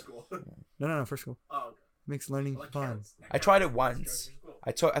need Not for it. school. No, for school. Oh, okay. Makes learning Well, that fun. counts. I tried it That once. counts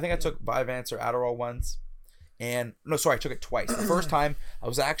for school. I think I took Vyvanse or Adderall once, and no, sorry, I took it twice. The first time I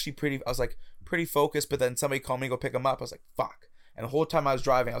was actually pretty focused, but then somebody called me to go pick him up. I was like, fuck. And the whole time I was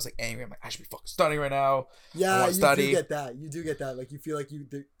driving, I was like angry. I'm like, I should be fucking studying right now. I Yeah, wanna you study. do get that. You do get that. Like you feel like you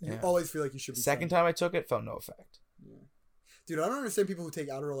Yeah. always feel like you should be. Second studying. time I took it, felt no effect. Yeah. Dude, I don't understand people who take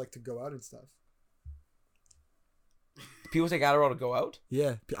Adderall like to go out and stuff. People take Adderall to go out.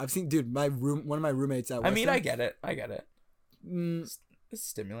 Yeah, I've seen. Dude, one of my roommates at. I mean, I Western- get it. Mm, It's a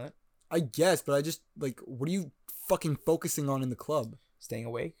stimulant. I guess, but I just like, what are you fucking focusing on in the club? Staying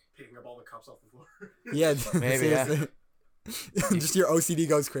awake. Picking up all the cups off the floor. Yeah, Maybe, yeah. seriously. Just your OCD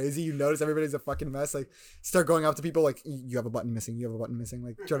goes crazy. You notice everybody's a fucking mess. Like, start going up to people like, you have a button missing. You have a button missing.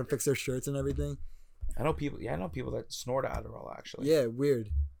 Like, trying to fix their shirts and everything. I know people. Yeah, I know people that snort Adderall. Actually. Yeah, weird.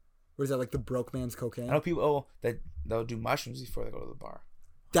 What is that, like the broke man's cocaine? I know people that they'll do mushrooms before they go to the bar.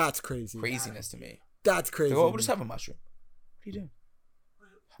 That's crazy. Craziness to me. That's They crazy. go, oh, we'll just have a mushroom. What are you doing?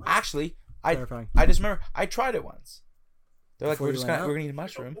 Actually, I Terrifying. just remember I tried it once. They're like, Before we're you just went gonna out? we're gonna eat a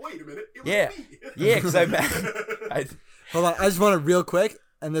mushroom. Wait a minute. It was Yeah. me. Yeah, because I Hold on, I just want to real quick,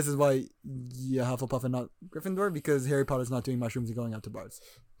 and this is why you Hufflepuff and not Gryffindor, because Harry Potter's not doing mushrooms and going out to bars.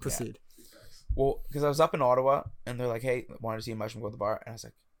 Proceed. well, because I was up in Ottawa and they're like, hey, wanted to see a mushroom go to the bar, and I was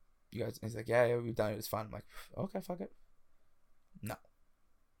like, you guys? And he's like, yeah, we've done it. It's fun. I'm like, okay, fuck it. No,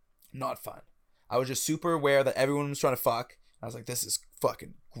 not fun. I was just super aware that everyone was trying to fuck. I was like, this is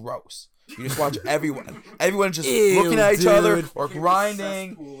fucking gross. You just watch everyone just Ew, looking at each other dude. or Became a grinding.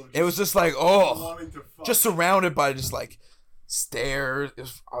 cesspool of It was just like, oh, wanting to fuck. just surrounded by just like stares.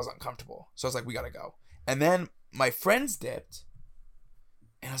 I was uncomfortable. So I was like, we gotta go. And then my friends dipped,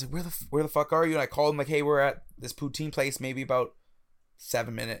 and I was like, where the fuck are you? And I called them like, hey, we're at this poutine place, maybe about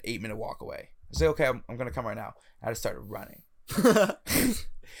 8-minute walk away. I say, okay, I'm gonna come right now. And I just started running.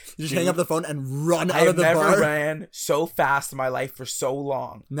 You just hang up the phone and run out I of the never bar. ran so fast in my life for so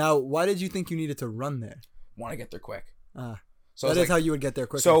long. Now, why did you think you needed to run there? Want to get there quick. So I That was is like, how you would get there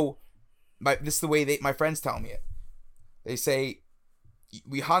quicker. so this is the way my friends tell me it. They say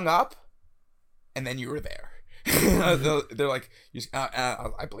we hung up, and then you were there. They're like,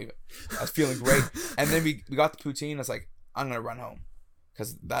 I believe it. I was feeling great, and then we got the poutine. I was like, I'm gonna run home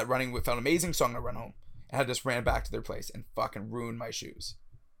because that running felt amazing. So I'm gonna run home. And I just ran back to their place and fucking ruined my shoes.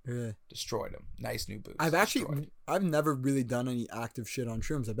 Yeah. Destroyed them. Nice new boots. I've never really done any active shit on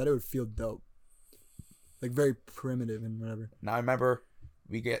shrooms. I bet it would feel dope. Like very primitive and whatever. Now I remember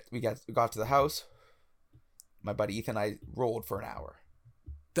we got to the house. My buddy Ethan and I rolled for an hour.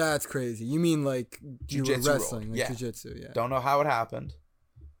 That's crazy. You mean like you were Jiu-jitsu wrestling, rolled. like Yeah. jiu-jitsu, yeah. Don't know how it happened,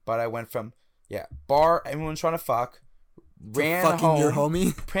 but I went from bar, everyone's trying to fuck, ran Fucking home. your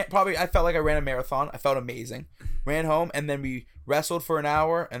homie. Probably I felt like I ran a marathon. I felt amazing. Ran home, and then we wrestled for an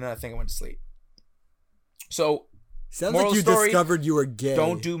hour, and then I think I went to sleep. So Sounds Moral like you story, discovered you were gay.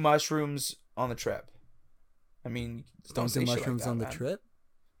 don't do mushrooms on the trip. I mean, Don't say do shit like mushrooms that, on the man. trip.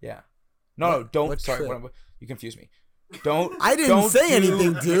 Yeah. No, don't. what Sorry, trip? you confused me. Don't. I didn't don't say do-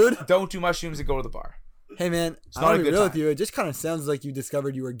 anything, dude. Don't do mushrooms and go to the bar. Hey man, not I'll a be good real with time. you. It just kind of sounds like you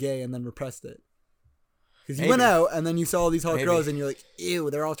discovered you were gay and then repressed it. Because you Maybe. went out and then you saw all these hot Maybe. girls and you're like, ew,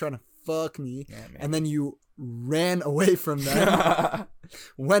 they're all trying to fuck me. Yeah, man. And then you ran away from them,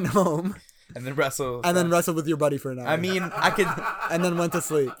 went home, And then wrestle. and then wrestled with your buddy for an hour. I mean, I could. and then went to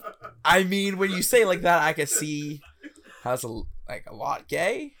sleep. I mean, when you say it like that, I could see how it's a lot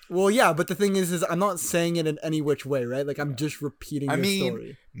gay. Well, yeah, but the thing is I'm not saying it in any which way, right? Like I'm just repeating I your mean,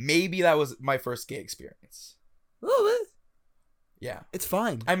 story. maybe that was my first gay experience. A little bit. Yeah. It's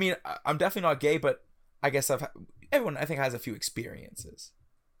fine. I mean, I'm definitely not gay, but I guess everyone I think has a few experiences.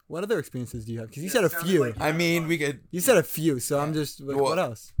 What other experiences do you have? Because you said a few. I mean, we could. You said a few, so I'm just like, Well, what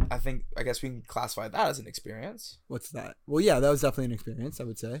else? I guess we can classify that as an experience. What's that? Well, yeah, that was definitely an experience, I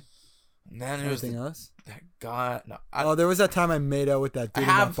would say. And then there's Anything else? that guy. No, Oh, there was that time I made out with that dude in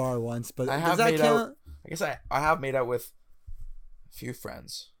have- that bar once, but I does have that made count? out. I guess I have made out with a few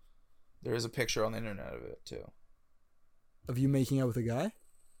friends. There is a picture on the internet of it too. Of you making out with a guy?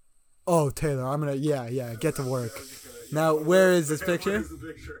 Oh, Taylor, I'm gonna get to work. Now, where is this picture? Where's the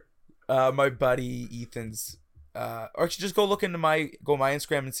picture? My buddy Ethan's. Or actually, just go look into my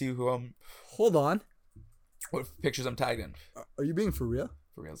Instagram and see Hold on. what pictures I'm tagged in. Are you being for real?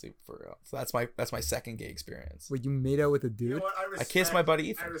 For real. So that's my second gay experience. Wait, you made out with a You dude? know what? I kissed my buddy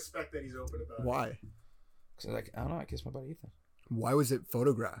Ethan. I respect that he's open about it. Why? Cause like I don't know, I kissed my buddy Ethan. Why was it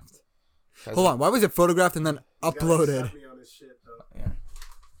photographed? 'Cause- Hold on. Why was it photographed and then You gotta uploaded? accept me on his shit, though. Yeah.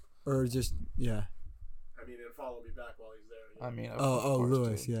 Or just, yeah. I mean, follow me back while he's there. Yeah. I mean, Oh,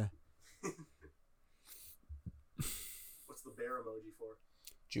 Lewis, yeah. What's the bear emoji for?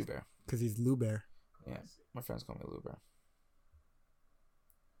 Jew Bear. Because he's Lou Bear. Yeah, my friends call me Lou Bear.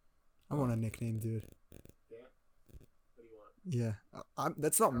 I want a nickname, dude. Yeah. What do you want? Yeah.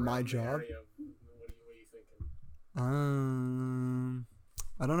 That's not my Around the job. area, what are you thinking?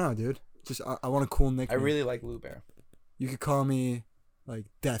 I don't know, dude. Just I want a cool I nickname. really like Lou Bear. You could call me like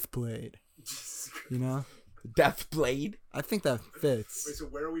Deathblade. You know? Death Blade. I think that fits. Wait, so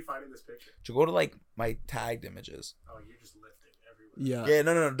where are we finding this picture? To go to like my tagged images. Oh, you're just lifting everywhere. Yeah. Yeah,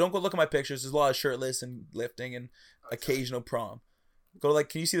 no. Don't go look at my pictures. There's a lot of shirtless and lifting and occasional prom. Go to like,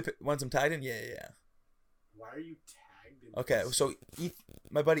 can you see the ones I'm tagged in? Yeah. Why are you tagged in Okay, this? so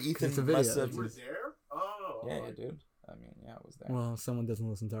my buddy it's Ethan a video. must have. You were there? Oh. Yeah, dude. I mean, yeah, I was there. Well, someone doesn't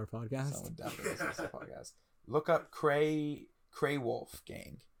listen to our podcast. Someone definitely listens to the podcast. Look up Cray Wolf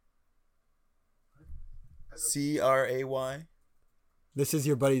Gang. CRAY. This is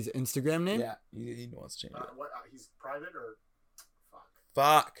your buddy's Instagram name? Yeah, he wants to change it. What? He's private or? Fuck.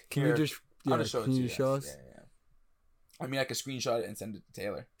 Fuck. Can Here. you just I'll just show it can to you you just show guys. us? Yeah. I mean, I could screenshot it and send it to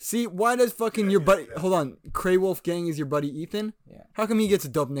Taylor. See, why does fucking your buddy hold on, Cray Wolf Gang is your buddy Ethan? Yeah. How come he gets a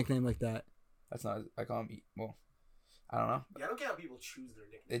dope nickname like that? That's not. I call him. Well, I don't know. Yeah, I don't get how people choose their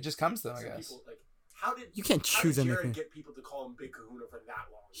nicknames. It just comes to them, I Some guess. People, like, how did You can't choose how a did Jared nickname. get people to call him Big Kahuna for that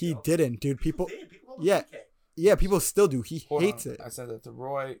long? He you know? didn't, dude. People did. People called him Yeah. BK. Yeah, people still do. He Hold hates on. it. I sent it to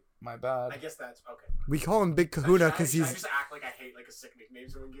Roy. My bad. I guess that's okay. We call him Big Kahuna because Should I he's just act like I hate like a sick nickname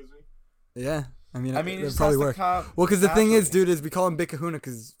someone gives me. yeah. I mean, it it just probably has to work. come Well, because the thing is, naturally. dude, is we call him Big Kahuna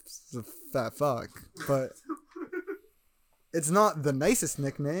because he's a fat fuck, but it's not the nicest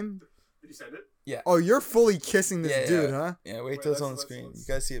nickname. Did you send it? Oh, you're fully kissing this Yeah, dude, yeah. huh? Yeah, wait Wait, till it's let's- on the let's- screen. let's-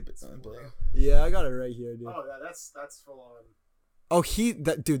 You guys see it. let's- Big. Yeah, I got it right here, dude. Oh, that's full on. Oh,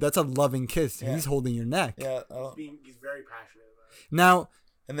 dude, that's a loving kiss. Yeah. He's holding your neck. Yeah. He's very passionate about it. Now,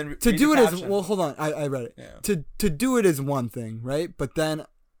 And then to read do it the as caption. well, hold on, I read it. Yeah. To do it is one thing, right? But then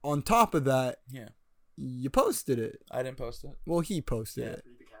on top of that, Yeah. you posted it. I didn't post it. Well, he posted Yeah. it.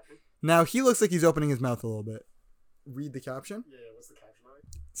 Read the caption. Now he looks like he's opening his mouth a little bit. Read the caption. Yeah, what's the caption on it?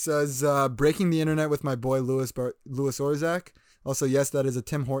 It says, breaking the internet with my boy Louis Orzak. Also, yes, that is a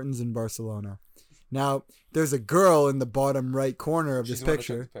Tim Hortons in Barcelona. Now, there's a girl in the bottom right corner of She's this the one that took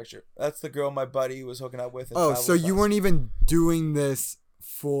picture. the picture. That's the girl my buddy was hooking up with. at Oh, Travel so you Fest. weren't even doing this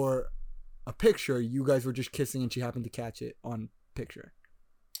for a picture. You guys were just kissing and she happened to catch it on picture.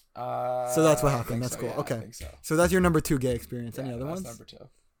 So that's what I happened. think That's so, cool. yeah, I Okay. think so. So that's your number 2 gay experience. Any Yeah, other that's ones? number 2.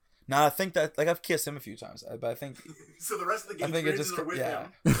 No, I think that like I've kissed him a few times, but I think So the rest of the game I think it experiences just are with yeah.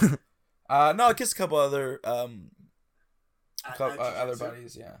 him. No, I kissed a couple other At other jiu-jitsu.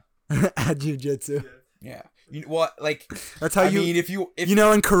 buddies. Yeah. At jiu-jitsu. Yeah. Yeah. You what like? That's how I you... mean, if you you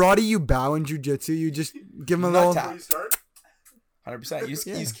know, in karate, you bow. In jiu-jitsu, you just give them a Nut little... tap. Before you start, 100%, you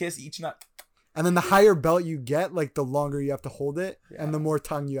Yeah. just kiss each nut. And then the higher belt you get, like the longer you have to hold it, Yeah. and the more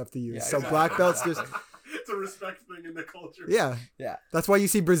tongue you have to use. Yeah, so exactly. black belts just... it's a respect thing in the culture. Yeah. Yeah. That's why you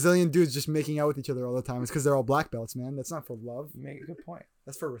see Brazilian dudes just making out with each other all the time. It's because they're all black belts, man. That's not for love. You make a good point.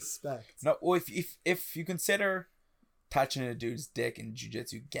 That's for respect. No, well, if you consider touching a dude's dick in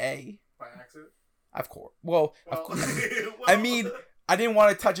jiu-jitsu gay, By accident. of course. Well, of Well, course. well, I mean, I didn't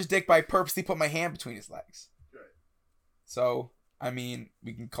want to touch his dick, but I purposely put my hand between his legs. Right. So, I mean,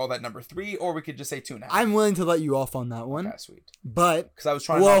 we can call that number 3, or we could just say 2.5. I'm willing to let you off on that one. Okay, sweet. But, Because I was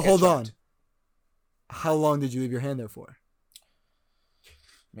trying to well, not get hold on. choked. How long did you leave your hand there for?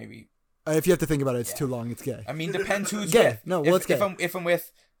 Maybe. If you have to think about it, it's Yeah. too long. It's gay. I mean, depends who's Gay. with. No, well, it's gay. If I'm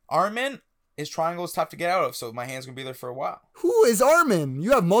with Armin, his triangle is tough to get out of, so my hand's gonna be there for a while. Who is Armin?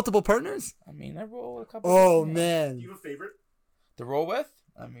 You have multiple partners? I mean, I roll with a couple. Oh, yeah. Do man. you have a favorite? To roll with?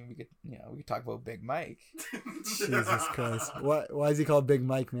 I mean, we could talk about Big Mike. Jesus Christ. Why is he called Big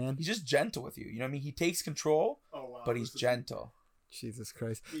Mike, man? He's just gentle with you. You know what I mean? He takes control, Oh wow. but he's this is- gentle. Jesus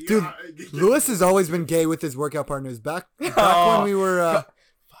Christ. You Dude, got- Lewis has always been gay with his workout partners. Back Oh. when we were...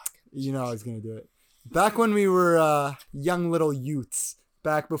 Fuck. You know I was going to do it. Back when we were young little youths,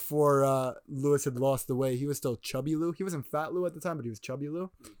 back before Lewis had lost the weight, he was still chubby Lou. He wasn't fat Lou at the time, but he was chubby Lou.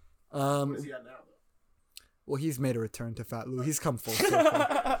 What is he at now though? Well, he's made a return to fat Lou. He's come full circle,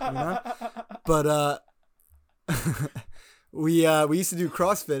 you know? But we used to do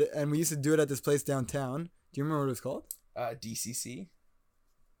CrossFit, and we used to do it at this place downtown. Do you remember what it was called? DCC.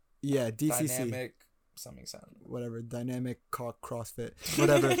 Yeah, DCC. Dynamic something sound. Whatever, Dynamic Cock CrossFit.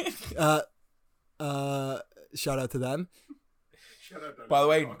 Whatever. Shout out to them. Shout out to By the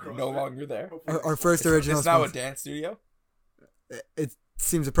way, CrossFit. no longer there. Hopefully Our first original It's now a sponsor. dance studio. It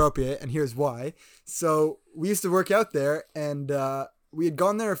seems appropriate, and here's why. So we used to work out there, and we had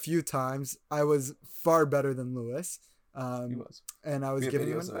gone there a few times. I was far better than Lewis. He was. And I was We have giving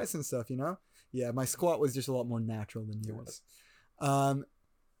him videos of advice and stuff, you know? Yeah, my squat was just a lot more natural than yours.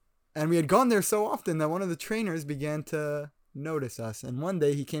 And we had gone there so often that one of the trainers began to notice us. And one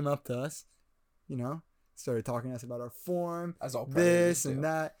day he came up to us, you know, started talking to us about our form, As all this predators and do.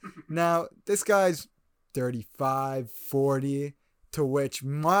 that. Now, this guy's 35, 40, to which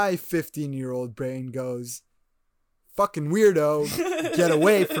my 15-year-old brain goes, fucking weirdo, get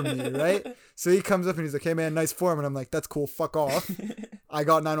away from me, right? So he comes up and he's like, hey man, nice form. And I'm like, that's cool, fuck off. I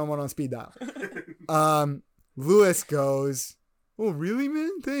got 911 on speed dial. Lewis goes, oh really,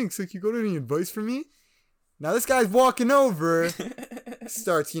 man? Thanks. Like, you got any advice for me? Now this guy's walking over,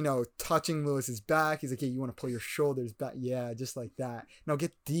 starts, you know, touching Lewis's back. He's like, hey, you want to pull your shoulders back? Yeah, just like that. Now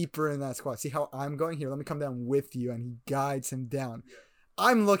get deeper in that squat. See how I'm going? Here, let me come down with you. And he guides him down.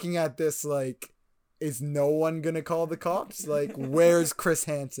 I'm looking at this like, is no one going to call the cops? Like, where's Chris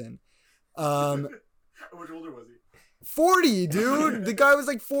Hansen? How much older was he? 40, dude. The guy was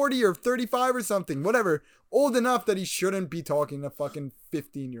like 40 or 35 or something. Whatever. Old enough that he shouldn't be talking to fucking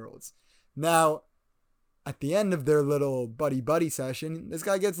 15-year-olds. Now, at the end of their little buddy session, this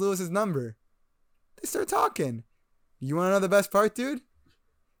guy gets Lewis's number. They start talking. You want to know the best part, dude?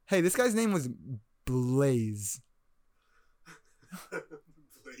 Hey, this guy's name was Blaze.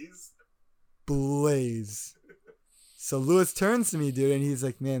 Blaze? Blaze. So Lewis turns to me, dude, and he's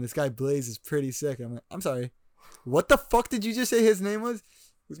like, man, this guy Blaze is pretty sick. I'm like, I'm sorry. What the fuck did you just say his name was?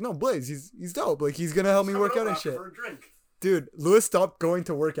 He goes, no, Blaze, he's dope. Like, he's going to help me work out and shit. For a drink. Dude, Lewis stopped going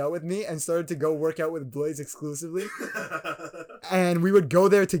to work out with me and started to go work out with Blaze exclusively. And we would go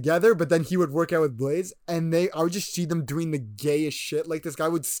there together, but then he would work out with Blaze. And I would just see them doing the gayest shit. Like, this guy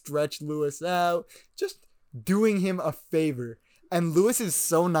would stretch Lewis out, just doing him a favor. And Lewis is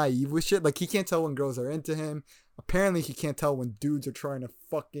so naive with shit. Like, he can't tell when girls are into him. Apparently, he can't tell when dudes are trying to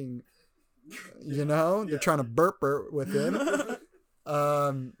fucking, you know, they're trying to burp with him.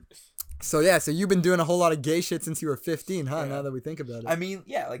 So you've been doing a whole lot of gay shit since you were 15, huh? Yeah. Now that we think about it. I mean,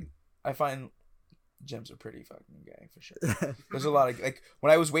 yeah, like, I find gyms are pretty fucking gay, for sure. There's a lot of, like,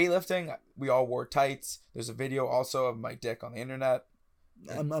 when I was weightlifting, we all wore tights. There's a video also of my dick on the internet.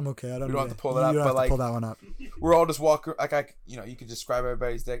 I'm okay. I don't. We don't have need- to pull it up, You don't but, have like, to pull that one up. We're all just walking, like, you could describe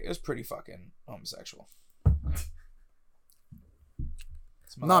everybody's dick. It was pretty fucking homosexual.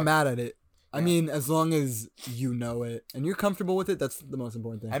 It's my I'm not life. mad at it. I Yeah. mean, as long as you know it and you're comfortable with it, that's the most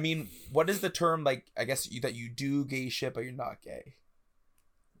important thing. I mean, what is the term, like, I guess that you do gay shit, but you're not gay?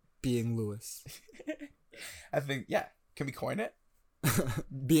 Being Lewis. I think, yeah. Can we coin it?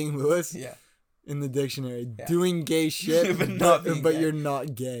 Being Lewis Yeah. in the dictionary. Yeah. Doing gay shit, But not being but gay. you're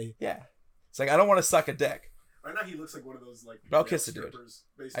not gay. Yeah. It's like, I don't want to suck a dick. Right now he looks like one of those like But I'll kiss a dude. strippers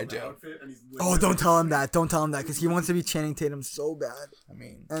based I on the do. outfit, and he's Oh, don't tell him that. Don't tell him that because he wants to be Channing Tatum so bad. I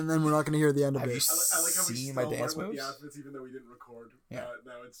mean, And then we're not going to hear the end of Have it. you I like how we see still my went dance with moves? the outfits even though we didn't record. Yeah.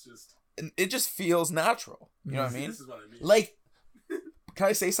 Now it's just and it just feels natural. You know what I mean? this is what I mean. Like, can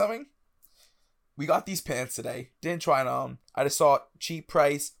I say something? We got these pants today. Didn't try it on. I just saw it, cheap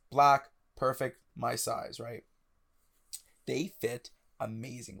price, black, perfect, my size, right? They fit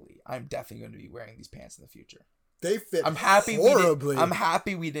amazingly. I'm definitely going to be wearing these pants in the future. They fit I'm happy. horribly. I'm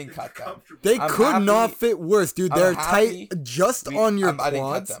happy we didn't cut them. Comfortable. They I'm could happy- not fit worse, dude. I'm They're happy tight just on your I didn't cut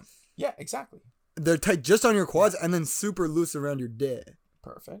quads. them. Yeah, exactly. They're tight just on your quads and then super loose around your dick.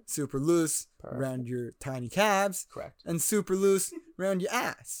 Perfect. Super loose Perfect. around your tiny calves Correct. and super loose around your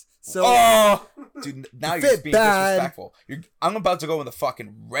ass. So Oh, dude! Now You you're just fit being bad. disrespectful. I'm about to go in the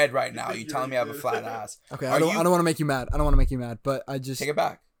fucking red right now. You telling me I have a flat ass? okay, Are I don't you- want to make you mad. I don't want to make you mad, but I just Take it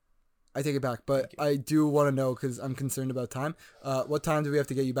back. I take it back. But I do want to know because I'm concerned about time. What time do we have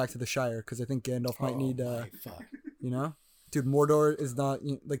to get you back to the Shire? Because I think Gandalf might need. my fuck. You know, dude, Mordor is not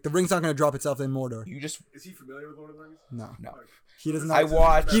like the ring's not going to drop itself in Mordor. You just Is he familiar with Lord of the Rings? No, no. he does I not.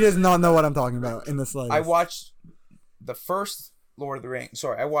 watched. He does not know what I'm talking about in the slightest. I watched the first Lord of the Rings.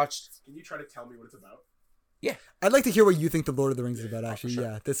 Sorry, I watched. Can you try to tell me what it's about? I'd like to hear what you think the Lord of the Rings is about. for Actually, sure.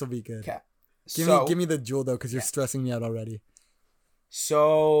 yeah, this will be good. Okay. Give me the jewel though, because you're stressing me out already.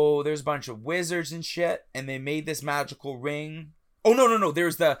 So there's a bunch of wizards and shit, and they made this magical ring. Oh no!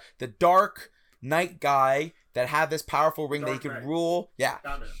 There's the Dark Knight guy that had this powerful ring that he Dark could Knight. rule. Yeah.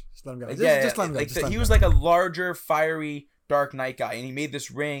 Batman. Just let him go. Like, Just let him go. Like Just let him he go. was like a larger, fiery Dark Knight guy, and he made this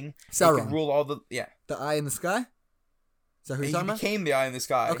ring. That Sauron. could rule all the The eye in the sky. Is that who He you're talking about? became the eye in the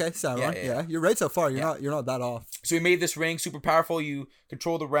sky. Okay, Sauron. Yeah, Yeah, you're right so far. Yeah. You're not that off. So he made this ring super powerful. You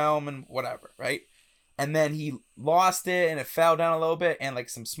control the realm and whatever, right? And then he lost it and it fell down a little bit. And like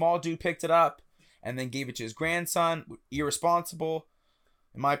some small dude picked it up and then gave it to his grandson. Irresponsible,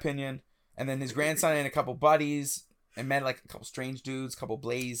 in my opinion. And then his grandson and a couple buddies and met like a couple strange dudes, couple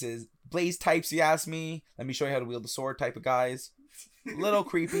blaze types. You asked me. Let me show you how to wield the sword type of guys. Little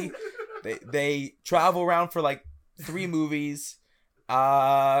creepy. They travel around for like 3 movies.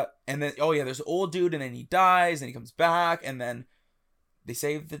 And then there's an old dude, and then he dies, and he comes back, and then they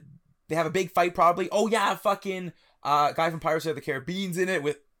have a big fight probably. Oh yeah, fucking guy from Pirates of the Caribbean's in it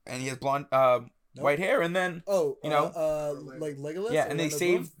and he has blonde white hair, and then like Legolas. yeah, and they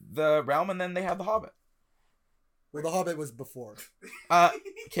save the realm, and then they have the Hobbit. Well, the Hobbit was before.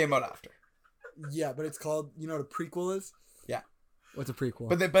 Came out after. Yeah, but it's called. You know what a prequel is? Yeah. What's a prequel?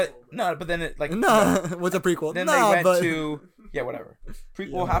 But then it like What's a prequel? Then they went to whatever.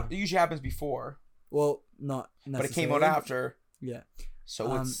 Prequel usually happens before. Well, not but it necessarily. came out after. Yeah.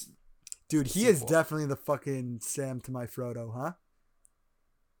 So it's dude, he is definitely the fucking Sam to my Frodo, huh?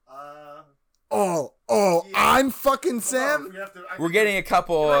 Yeah. I'm fucking Sam. We're getting a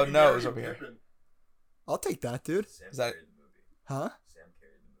couple no's over here. I'll take that, dude. Is that huh? Sam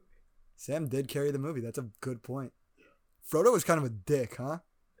carried the movie. Sam did carry the movie. That's a good point. Frodo was kind of a dick, huh?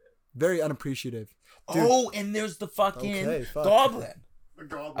 Very unappreciative. Dude. And there's the fucking fuck. Goblin. The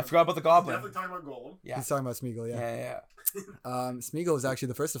Goblin. I forgot about the Goblin. Definitely talking about Golem. Yeah. He's talking about Smeagol, Yeah. Smeagol was actually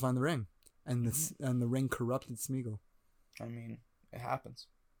the first to find the ring, and the ring corrupted Smeagol. I mean, it happens.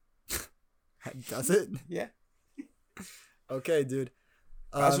 Does it? Yeah. Okay, dude.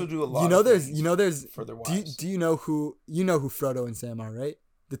 Guys will do a lot. There's for their wives. Do you know who Frodo and Sam are, right?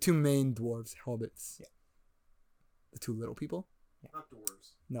 The 2 main dwarves, hobbits. Yeah. The 2 little people? Not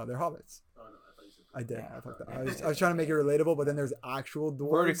dwarves. No, they're hobbits. Oh, no, I thought you said I did. Yeah. I fucked up. I was trying to make it relatable, but then there's actual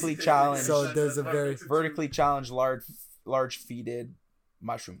dwarves. Vertically challenged. So there's a very vertically challenged, large feeted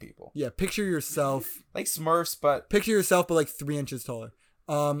mushroom people. yeah. Picture yourself Like Smurfs, but like 3 inches taller.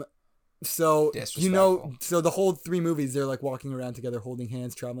 So Disrespectful. so the whole 3 movies they're like walking around together, holding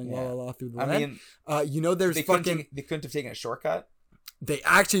hands, traveling through the land. I mean, there's they couldn't have taken a shortcut. They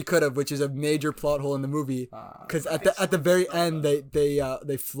actually could have, which is a major plot hole in the movie, because at the very end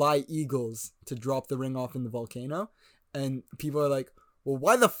they fly eagles to drop the ring off in the volcano, and people are like, well,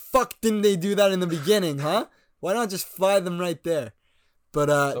 why the fuck didn't they do that in the beginning, huh? Why not just fly them right there? But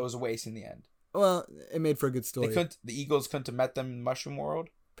So it was a waste in the end. well, it made for a good story. The eagles couldn't have met them in Mushroom World.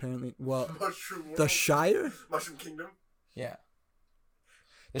 Apparently, well, Mushroom World. the Shire. Mushroom Kingdom. Yeah.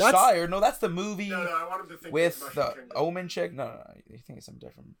 The That's- Shire. No, that's the movie No, I wanted to think with Mushroom the Kingdom. Omen chick. No, you think it's something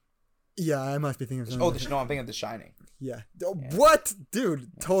different. Yeah, I must be thinking of something. Oh, different. no, I'm thinking of The Shining. Yeah. What,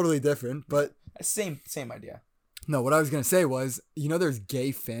 dude? Totally different, but. Same idea. No, what I was gonna say was, there's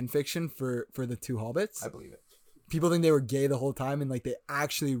gay fan fiction for the 2 hobbits. I believe it. People think they were gay the whole time, and like they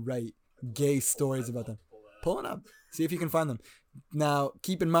actually write gay stories about them. Pull it up, see if you can find them. Now,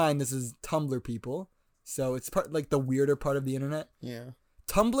 keep in mind this is Tumblr people, so it's like the weirder part of the internet. Yeah.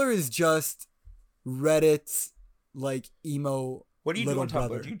 Tumblr is just Reddit's like emo. What do you do little on Tumblr?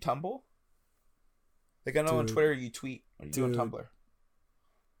 brother. Do you tumble? Like I know on Dude. Twitter you tweet. What do you do on Dude. Tumblr?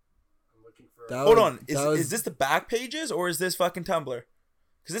 I'm looking for. That Hold was- on. that was- Is this the back pages or is this fucking Tumblr?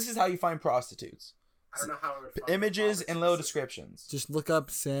 Because this is how you find prostitutes. I don't know how I would find Images the and little comics. descriptions. Just look up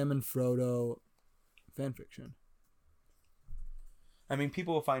Sam and Frodo fan fiction. I mean,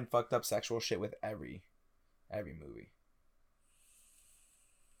 people will find fucked up sexual shit with every movie.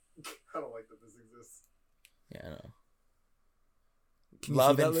 I don't like that this exists. Yeah, I know. Can you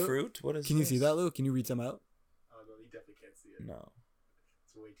Love see that, and Lou? fruit. What is? Can you this? see that, Lou? Can you read some out? Oh no, you definitely can't see it. No,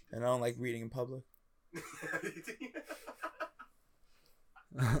 It's way too. and I don't like reading in public.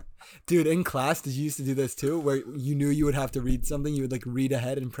 Dude, in class, did you used to do this too? Where you knew you would have to read something, you would like read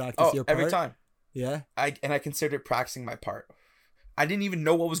ahead and practice Oh, your part? every time. Yeah? I considered it practicing my part. I didn't even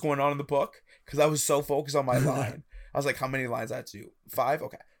know what was going on in the book because I was so focused on my line. I was like, how many lines I had to do? 5?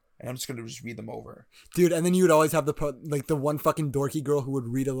 Okay. And I'm just going to just read them over. Dude, and then you would always have the one fucking dorky girl who would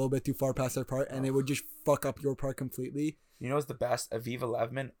read a little bit too far past their part, and it would just fuck up your part completely. You know what's the best? Aviva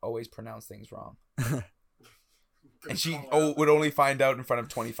Levman always pronounced things wrong. And she Oh, would only find out in front of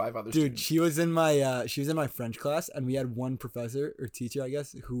 25 other Dude, students. she was in my French class, and we had one professor or teacher, I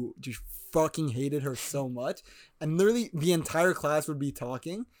guess, who just fucking hated her so much. And literally the entire class would be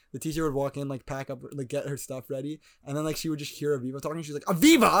talking. The teacher would walk in, like pack up, like get her stuff ready, and then like she would just hear Aviva talking. She's like,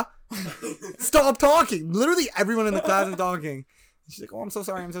 "Aviva, stop talking!" Literally everyone in the class is talking. She's like, "Oh, I'm so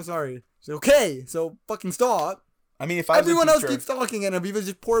sorry. I'm so sorry." She's like, "Okay, so fucking stop." I mean, if I was Everyone a else teacher, keeps talking, and Aviva's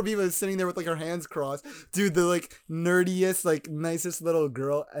just poor Aviva is sitting there with like her hands crossed. Dude, the like nerdiest, like nicest little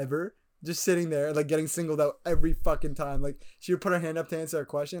girl ever, just sitting there, like getting singled out every fucking time. Like she would put her hand up to answer a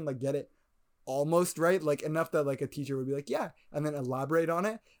question, like get it almost right, like enough that like a teacher would be like, "Yeah," and then elaborate on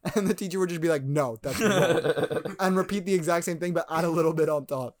it, and the teacher would just be like, "No, that's wrong," and repeat the exact same thing, but add a little bit on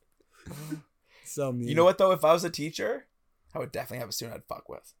top. So mean. You know what though? If I was a teacher, I would definitely have a student I'd fuck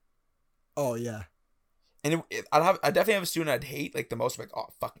with. Oh yeah. And I'd definitely have a student I'd hate like the most. Like, oh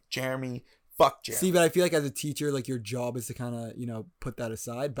fuck Jeremy, fuck Jeremy. See, but I feel like as a teacher, like your job is to kind of put that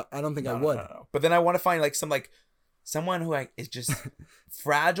aside. But I don't think I would. No. But then I want to find like someone who is just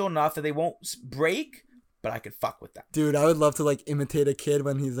fragile enough that they won't break, but I could fuck with that. Dude, I would love to like imitate a kid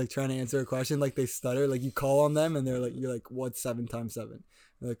when he's like trying to answer a question, like they stutter, like you call on them and you're like, what's 7 times 7?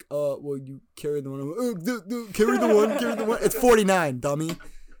 They're like, well, you carry the one. Carry the one. It's 49, dummy.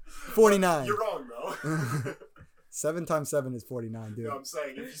 49. You're wrong, though. 7 times 7 is 49, dude. No, I'm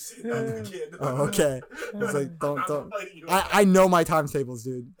saying if you say that to the kid. Oh, okay. It's like, don't. fighting you. I know my times tables,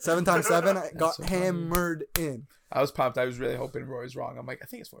 dude. 7 times 7 I got so funny. hammered in. I was pumped. I was really hoping Roy was wrong. I'm like, I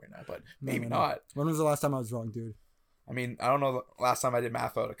think it's 49, but maybe No. not. When was the last time I was wrong, dude? I mean, I don't know the last time I did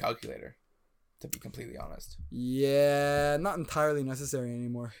math without a calculator, to be completely honest. Yeah, not entirely necessary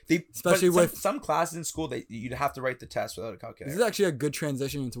anymore. Especially with- with some classes in school, you'd have to write the test without a calculator. This is actually a good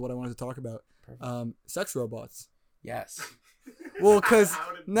transition into what I wanted to talk about. Sex robots. Yes. Well,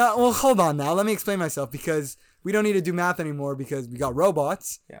 hold on now. Let me explain myself because we don't need to do math anymore because we got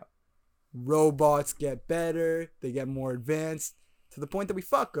robots. Yeah. Robots get better. They get more advanced to the point that we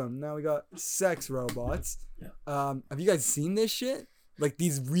fuck them. Now we got sex robots. Yeah. Have you guys seen this shit? Like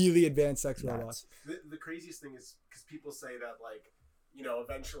these really advanced sex robots. The craziest thing is because people say that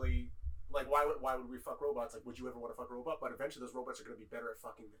eventually, like why would we fuck robots? Like, would you ever want to fuck a robot? But eventually, those robots are going to be better at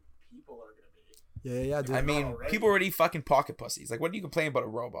fucking than people are going to be. Yeah, dude. I mean, already. people already fucking pocket pussies. Like, what do you complain about a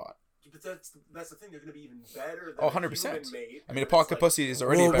robot? But that's the thing. They're going to be even better. Than Oh, 100%. I mean, a pocket pussy is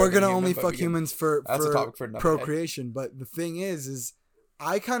already better we're than gonna human, only but fuck we can- humans for that's a topic for another procreation. But the thing is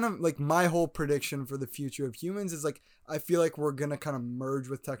I kind of like my whole prediction for the future of humans is like I feel like we're gonna kind of merge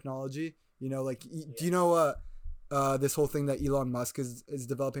with technology. Do you know this whole thing that Elon Musk is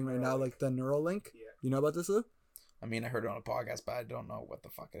developing right now, like the Neuralink? Yeah. You know about this, Lou? I mean, I heard it on a podcast, but I don't know what the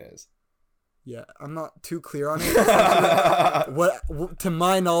fuck it is. Yeah, I'm not too clear on it. To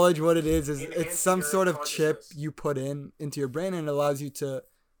my knowledge, what it is it's some sort of chip you put into your brain and it allows you to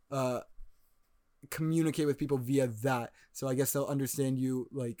communicate with people via that. So I guess they'll understand you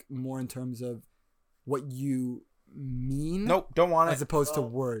like more in terms of what you mean. Nope, don't want it. As opposed to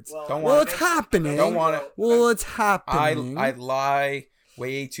words. Don't Well, want it's it. happening. Don't want it. Well, it's happening. I lie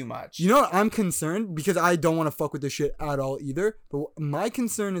way too much. You know what? I'm concerned because I don't want to fuck with this shit at all either. But my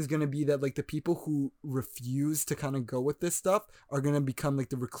concern is going to be that like the people who refuse to kind of go with this stuff are going to become like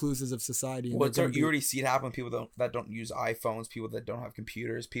the recluses of society. Well, you already see it happen with people that don't use iPhones, people that don't have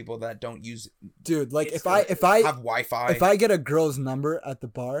computers, people that don't use. Dude, like if I have Wi-Fi. If I get a girl's number at the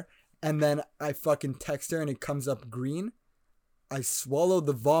bar and then I fucking text her and it comes up green, I swallow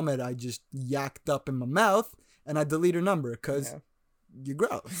the vomit I just yacked up in my mouth and I delete her number because you're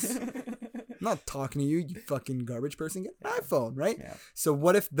gross. I'm not talking to you, you fucking garbage person. Get an iPhone, right? Yeah. So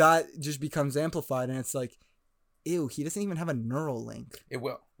what if that just becomes amplified and it's like, ew, he doesn't even have a neural link. It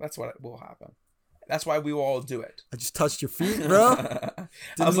will. That's what will happen. That's why we will all do it. I just touched your feet, bro.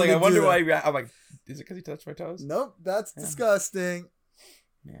 I was like, even I wonder do why. that. I'm like, is it because he touched my toes? Nope, that's disgusting.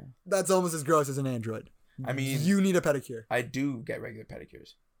 Yeah. That's almost as gross as an android. I mean, you need a pedicure. I do get regular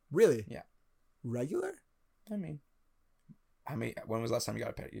pedicures. Really? Yeah. Regular? I mean, when was the last time you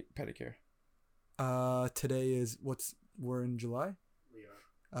got a pedicure? Today is we're in July.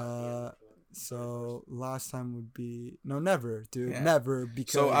 We are. So last time would be never, dude, Yeah. never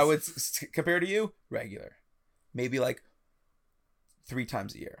because. So I would compare to you regular, maybe like 3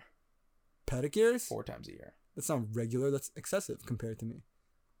 times a year, pedicures. 4 times a year. That's not regular. That's excessive compared to me.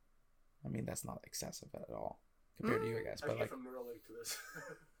 I mean, that's not excessive at all compared to you, I guess. I But get like, from Neuralink to this.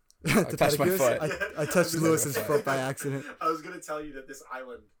 The touched my pedicures? foot. I touched Lewis's foot by accident. I was gonna tell you that this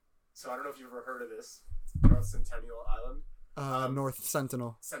island. So I don't know if you've ever heard of this. North Centennial Island. North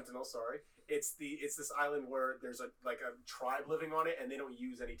Sentinel. Sentinel, sorry. It's this island where there's a tribe living on it, and they don't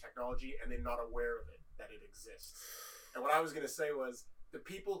use any technology, and they're not aware of it that it exists. And what I was gonna say was the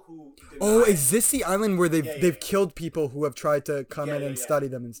people who Oh, is this the island where they've Yeah. killed people who have tried to come in and study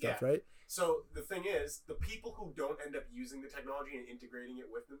them and stuff, Yeah. right? So the thing is, the people who don't end up using the technology and integrating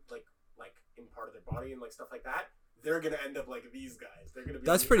it with them, like in part of their body and like stuff like that, they're gonna end up like these guys. They're gonna be.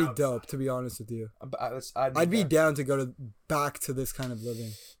 That's on the pretty outside. dope, to be honest with you. I'd I'd be there. down to go back to this kind of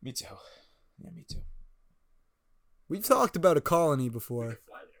living. Me too. Yeah, me too. We've talked about a colony We before. could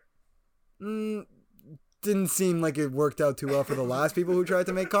fly there. Didn't seem like it worked out too well for the last people who tried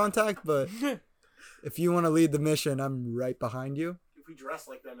to make contact, but if you want to lead the mission, I'm right behind you. if we dress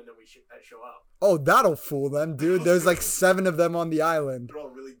like them and then we show up? Oh, that'll fool them, dude. There's like 7 of them on the island. They're all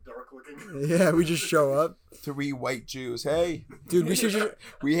really dark looking. Yeah, we just show up. 3 white Jews. Hey, Dude, we should just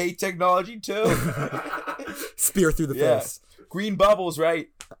we hate technology too. spear through the face. Green bubbles, right?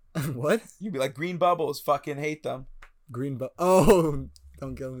 What? You'd be like, green bubbles, fucking hate them. Oh,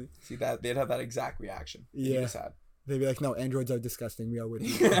 don't kill me. See that? They'd have that exact reaction. You Yeah. just had. They'd be like, no, androids are disgusting. We are with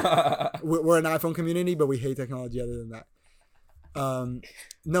you. We're an iPhone community, but we hate technology other than that.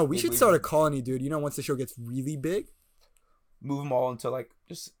 No, we should start a colony, dude. You know, once the show gets really big. Move them all into like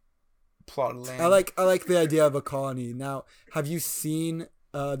just plot of land. I like the idea of a colony. Now, have you seen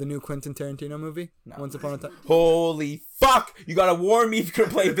the new Quentin Tarantino movie? No. Once Upon a Time. Holy fuck! You gotta warn me if you're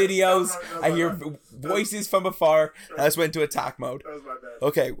gonna play videos. I hear voices from afar. I just went into attack mode. That was my bad.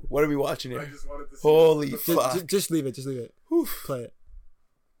 Okay, what are we watching I here? just wanted to see Holy this. fuck! Just leave it. Just leave it. Oof. Play it.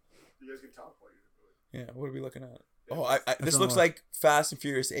 You guys can talk while you're doing Yeah, what are we looking at? Oh, I this not looks watch. like Fast and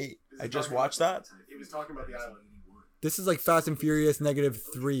Furious 8. it. I just watched that. He was talking about the island. This is like Fast and Furious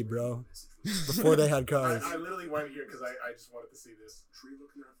 -3, bro. Before they had cars. I literally went here because I just wanted to see this.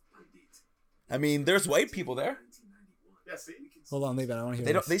 I mean, there's white people there. Yeah, see? Hold on, leave it. I want to hear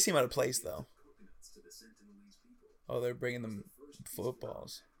They don't. this. They seem out of place though. Oh, they're bringing them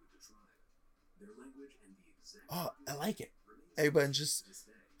footballs. Oh, I like it. Everybody just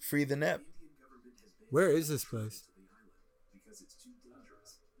free the nip. Where is this place?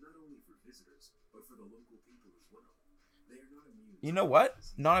 You know what?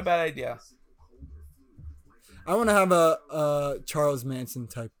 Not a bad idea. I want to have a Charles Manson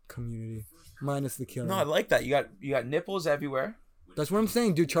type community, minus the killing. No, I like that. You got nipples everywhere. That's what I'm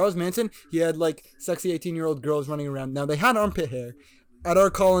saying, dude. Charles Manson, he had like sexy 18-year-old girls running around. Now they had armpit hair. At our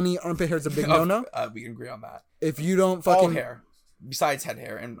colony, armpit hair is a big no-no. We can agree on that. If you don't All fucking hair, besides head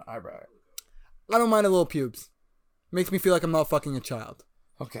hair and eyebrow. I don't mind a little pubes. Makes me feel like I'm not fucking a child.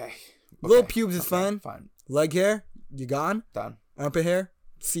 Okay. Little pubes is fine. Fine. Leg hair, you gone. Done. Armpit hair,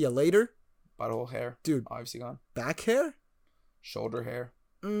 see ya later. Butthole hair, Dude. obviously gone. Back hair, Shoulder hair.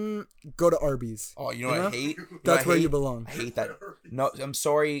 go to Arby's. Oh, you know what I hate? You know That's what I where hate? you belong. I hate that. No, I'm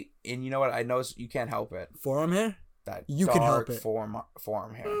sorry, and you know what? I know you can't help it. Forearm hair, That You can help it.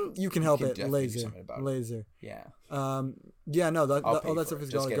 forearm hair. you can help can it. definitely do Laser, something about it. laser. Yeah. Yeah, no, I'll all pay that for stuff it. has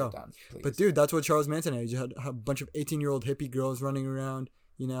Just gotta get go. it done, please. But dude, that's what Charles Manson had. You had a bunch of 18-year-old hippie girls running around.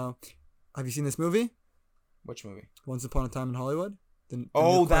 You know, have you seen this movie? Which movie? Once Upon a Time in Hollywood. The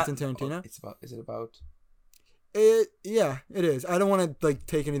new that. Quentin Tarantino. It's about. Is it about? Yeah, it is. I don't want to like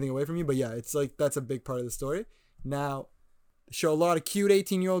take anything away from you, but yeah, it's like that's a big part of the story. Now, they show a lot of cute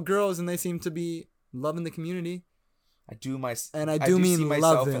 18-year-old girls, and they seem to be loving the community. I do mean see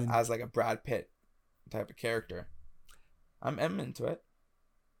myself loving. as like a Brad Pitt type of character. I'm into it.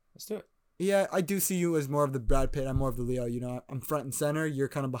 Let's do it. Yeah, I do see you as more of the Brad Pitt. I'm more of the Leo. You know, I'm front and center. You're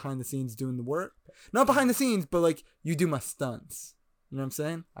kind of behind the scenes doing the work. Not behind the scenes, but like you do my stunts. You know what I'm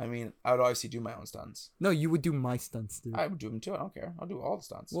saying? I mean, I would obviously do my own stunts. No, you would do my stunts, dude. I would do them too. I don't care. I'll do all the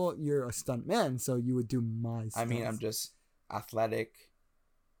stunts. Well, you're a stunt man, so you would do my stunts. I mean, I'm just athletic,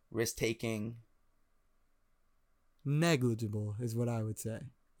 risk taking. Negligible is what I would say.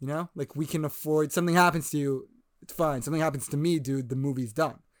 You know, like we can afford. Something happens to you, it's fine. Something happens to me, dude. The movie's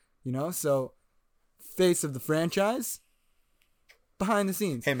done. You know, so face of the franchise, behind the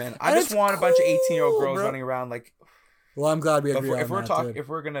scenes. Hey man, I And just it's want a bunch of 18-year-old cool, girls bro. running around like. Well, I'm glad we If agree we're, on if we're that, talking, dude. if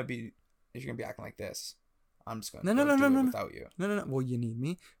you're gonna be acting like this, I'm just gonna No, do it no. without you. No. Well, you need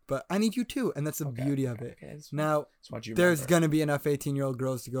me, but I need you too, and that's the Okay, beauty okay, of it. okay, that's- Now, Just want you to there's remember. gonna be enough 18-year-old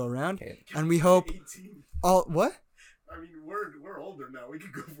girls to go around, Okay. and we hope 18. all what? I mean, we're older now. We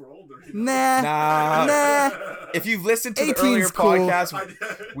could go for older. Nah. Nah. If you've listened to the 18's earlier cool. podcast,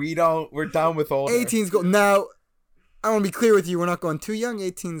 we're done with older. 18's go now. I want to be clear with you. We're not going too young.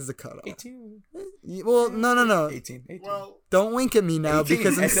 18 is the cutoff. 18. Well, no. 18. Well, Don't wink at me now 18.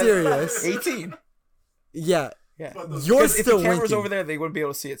 because I'm serious. 18. Yeah, Yeah. but those- you're Because if still the camera's winking. over there, they wouldn't be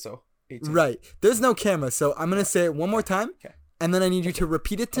able to see it. So 18. Right. There's no camera, so I'm gonna say it one more time, Okay. and then I need you to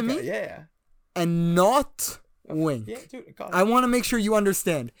repeat it to Okay, me Yeah. and not wink. Yeah, dude. I got it. I want to make sure you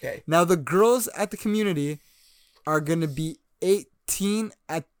understand. Okay. Now, the girls at the community are going to be 18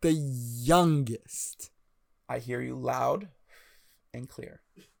 at the youngest. I hear you loud and clear.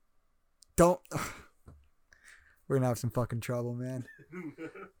 Don't. We're going to have some fucking trouble, man.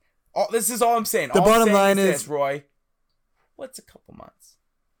 Oh, this is all I'm saying. The All I'm bottom saying line this, is- Roy. What's a couple months?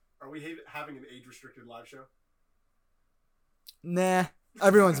 are we having an age-restricted live show? Nah.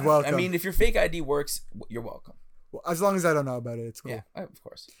 Everyone's welcome. I mean, if your fake ID works, you're welcome. Well, as long as I don't know about it, it's cool. Yeah, of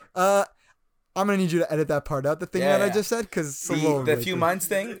course. I'm going to need you to edit that part out, the thing that I Yeah. just said, because it's a little The rapey. few months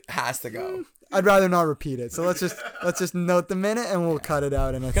thing has to go. I'd rather not repeat it. So let's just note the minute and we'll cut it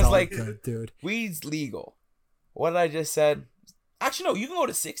out and it's 'Cause, all like, good, dude. Weed's legal. What did I just said? Actually, no. You can go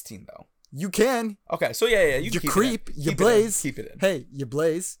to 16 though. You can. Okay, so yeah. You You can keep creep. It in. You Keep it in. blaze. Keep it in. Hey, you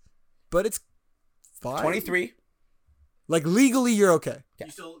blaze, but it's fine. 23. Like legally, you're okay. Yeah.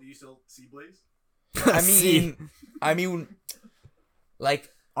 You still see Blaze? See, I mean, like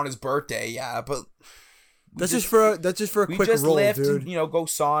on his birthday, yeah. But that's just for a we quick just roll, lift dude. and go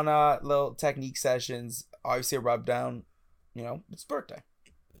sauna, little technique sessions. Obviously, a rub down. It's birthday.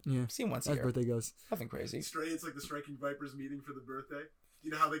 Yeah, See him once a as year. birthday goes. Nothing crazy. It's like the Striking Vipers meeting for the birthday.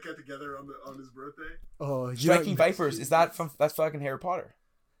 You know how they get together on his birthday? Oh, you Striking don't- Vipers, is that from that's fucking Harry Potter?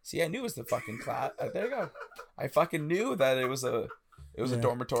 See, I knew it was the fucking class. There you go. I fucking knew that it was a Yeah.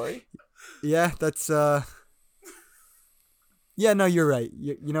 dormitory. Yeah, that's Yeah, no, you're right.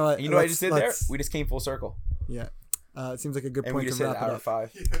 You know what? And you know what I just did there? let's- We just came full circle, Yeah, it seems like a good and we point just to hit wrap it hour up.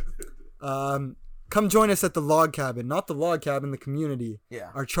 5. Come join us at the log cabin, not the log cabin, the community,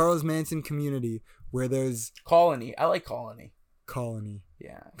 Yeah, our Charles Manson community, where there's colony. I like colony. colony.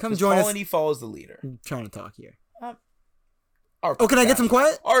 Yeah, Come 'Cause join us- colony follows the leader. I'm trying to talk here. Our Oh, can I get podcast. some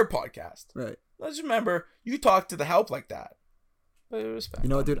quiet? Our podcast. Right. Let's remember, you talk to the help like that. But respect. You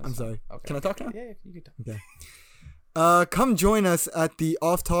know what, dude? I'm sorry. Okay. Can I talk now? Yeah, you can talk. Okay. Come join us at the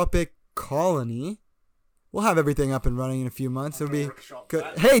off-topic colony. We'll have everything up and running in a few months. It'll be good.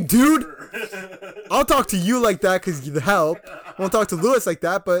 Hey, dude! I'll talk to you like that because you're the help. I won't talk to Lewis like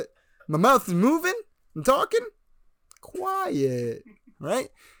that, but my mouth is moving. I'm talking. Quiet. Right?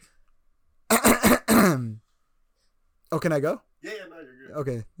 Oh, can I go? Yeah, no, you're good.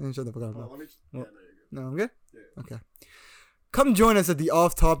 Okay. Then shut the fuck up. Hold on, let me. Yeah, no, you're good. No, I'm good? Yeah. Okay. Come join us at the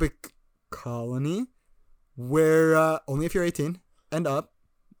off-topic colony, where only if you're 18 and up.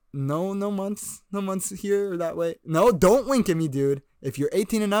 No months here or that way. No, don't wink at me, dude. If you're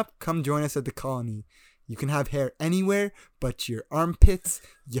 18 and up, come join us at the colony. You can have hair anywhere but your armpits,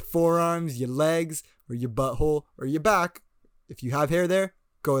 your forearms, your legs, or your butthole, or your back. If you have hair there,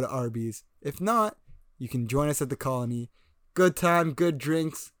 go to Arby's. If not, you can join us at the colony. Good time, good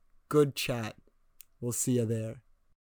drinks, good chat. We'll see you there.